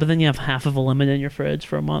 Yeah, but then you have half of a lemon in your fridge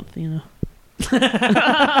for a month, you know?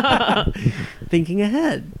 Thinking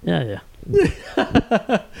ahead. Yeah.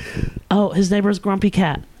 Oh, his neighbor's grumpy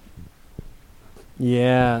cat.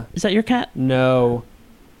 Yeah. Is that your cat? No.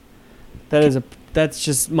 That's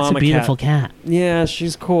just mama cat. It's a beautiful cat. Yeah,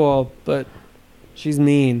 she's cool, but she's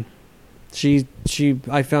mean.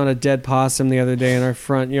 I found a dead possum the other day in our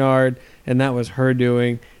front yard, and that was her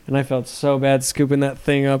doing. And I felt so bad scooping that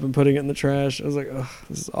thing up and putting it in the trash. I was like, ugh,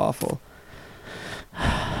 this is awful.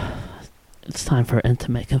 It's time for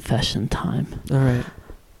intimate confession time. All right.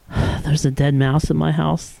 There's a dead mouse in my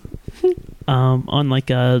house. It's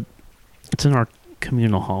in our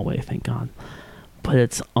communal hallway, thank God. But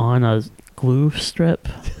it's on a glue strip.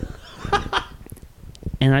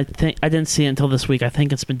 And I didn't see it until this week. I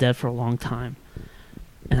think it's been dead for a long time.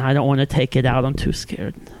 And I don't want to take it out. I'm too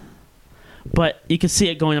scared. But you can see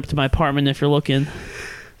it going up to my apartment if you're looking.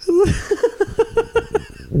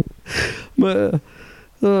 I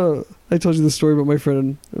told you the story about my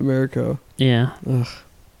friend in America. Yeah. Ugh.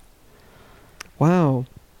 Wow.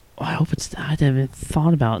 I hope it's... I didn't even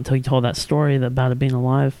thought about it until you told that story about it being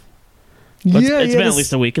alive. But it's been at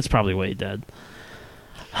least a week. It's probably way dead.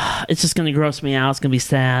 It's just going to gross me out. It's going to be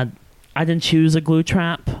sad. I didn't choose a glue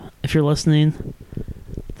trap, if you're listening.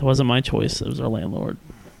 It wasn't my choice. It was our landlord.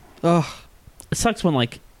 Ugh. It sucks when, I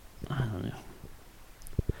don't know.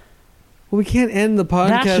 Well, we can't end the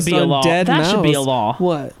podcast That should be a law. Dead That mouse. should be a law.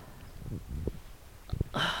 What?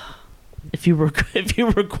 If you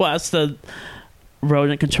request a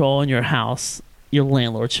rodent control in your house, your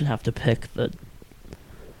landlord should have to pick the...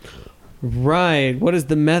 Right. What is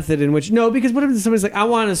the method in which... No, because what if somebody's like, I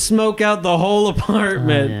want to smoke out the whole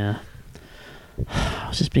apartment? Yeah. I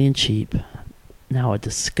was just being cheap. Now a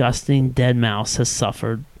disgusting dead mouse has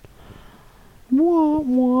suffered. Wah,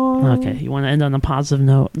 wah. Okay, you want to end on a positive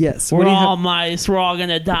note? Yes. We're all mice. We're all going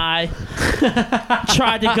to die.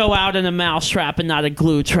 Tried to go out in a mouse trap and not a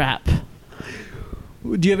glue trap.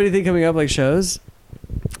 Do you have anything coming up, like shows?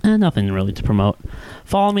 Nothing really to promote.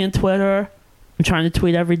 Follow me on Twitter. I'm trying to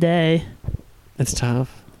tweet every day. It's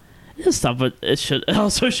tough. It's tough, but it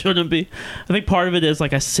also shouldn't be. I think part of it is I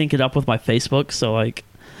sync it up with my Facebook, so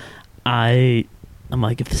I'm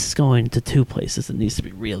like, if this is going to two places, it needs to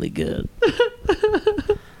be really good.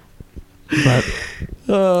 But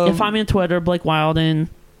if I'm in Twitter, Blake Wilding.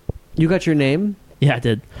 You got your name? Yeah, I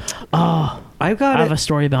did. Oh, I have a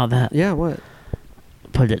story about that. Yeah, what?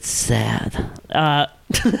 But it's sad.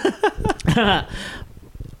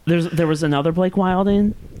 There was another Blake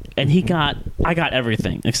Wilding, and I got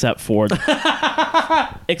everything except for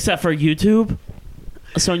YouTube.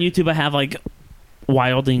 So on YouTube I have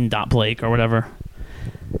Wilding.Blake or whatever.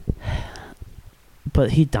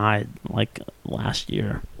 But he died last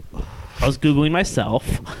year. I was Googling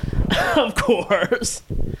myself, of course.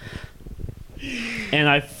 And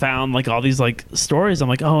I found all these stories. I'm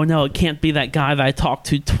like, oh no, it can't be that guy that I talked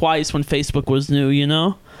to twice when Facebook was new, you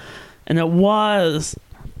know? And it was.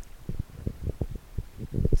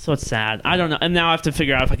 So it's sad. I don't know. And now I have to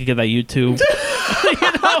figure out if I could get that YouTube. You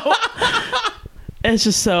know? It's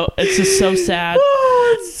just so sad.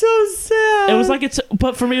 Oh, it's so sad. It was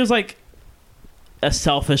but for me it was a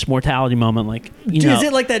selfish mortality moment. Is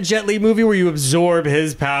it like that Jet Li movie where you absorb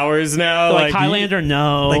his powers now? Highlander?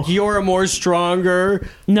 No. You're a more stronger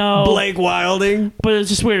no Blake Wilding? But it's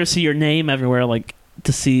just weird to see your name everywhere,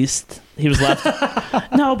 deceased. He was left.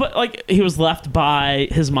 No, but he was left by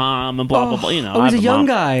his mom and blah blah blah. You know, he's a young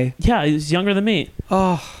guy. Yeah, he was younger than me.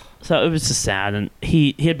 Oh, so it was just sad. And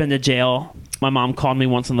he had been to jail. My mom called me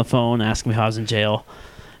once on the phone asking me how I was in jail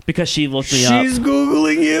because she looked me up. She's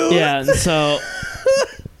Googling you. Yeah, and so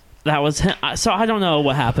that was him. So I don't know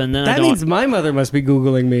what happened. And that means my mother must be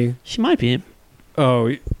Googling me. She might be.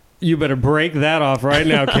 Oh, you better break that off right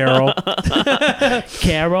now, Carol.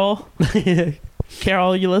 Carol?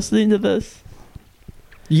 Carol, are you listening to this?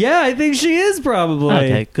 Yeah, I think she is probably.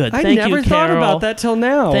 Okay, good. I Thank never you, thought Carol. about that till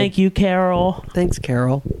now. Thank you, Carol. Thanks,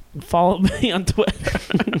 Carol. Follow me on Twitter.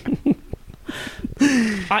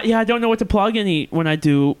 I don't know what to plug when I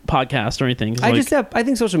do podcasts or anything. I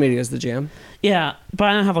think social media is the jam. Yeah, but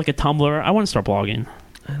I don't have a Tumblr. I want to start blogging.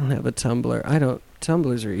 I don't have a Tumblr.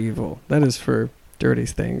 Tumblrs are evil. That is for dirty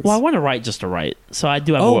things. Well, I want to write just to write. So I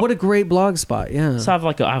do have what a great blog spot. Yeah. So I have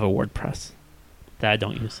a WordPress that I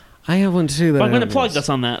don't use. I have one too. But I'm going to plug this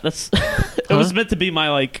on that. That's it was meant to be my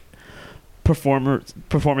like performance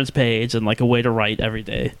page and like a way to write every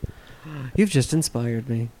day. You've just inspired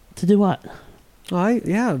me. To do what?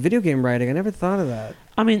 Video game writing. I never thought of that.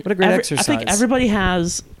 I mean, what a great exercise. I think everybody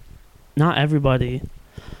has, not everybody,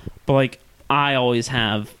 but like I always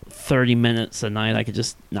have 30 minutes a night I could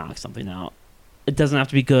just knock something out. It doesn't have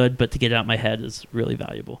to be good, but to get it out of my head is really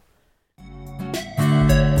valuable.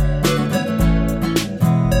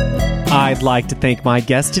 I'd like to thank my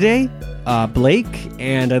guest today, Blake,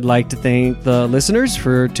 and I'd like to thank the listeners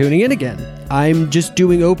for tuning in again. I'm just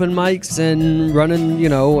doing open mics and running,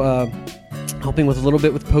 helping with a little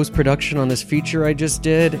bit with post-production on this feature I just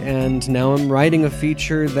did, and now I'm writing a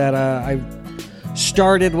feature that I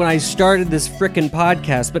started when I started this frickin'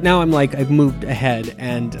 podcast, but now I've moved ahead,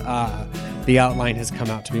 and the outline has come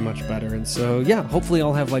out to be much better, and so, yeah, hopefully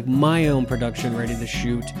I'll have, my own production ready to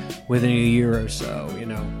shoot within a year or so,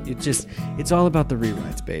 it's all about the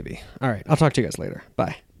rewrites, baby. All right, I'll talk to you guys later.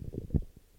 Bye.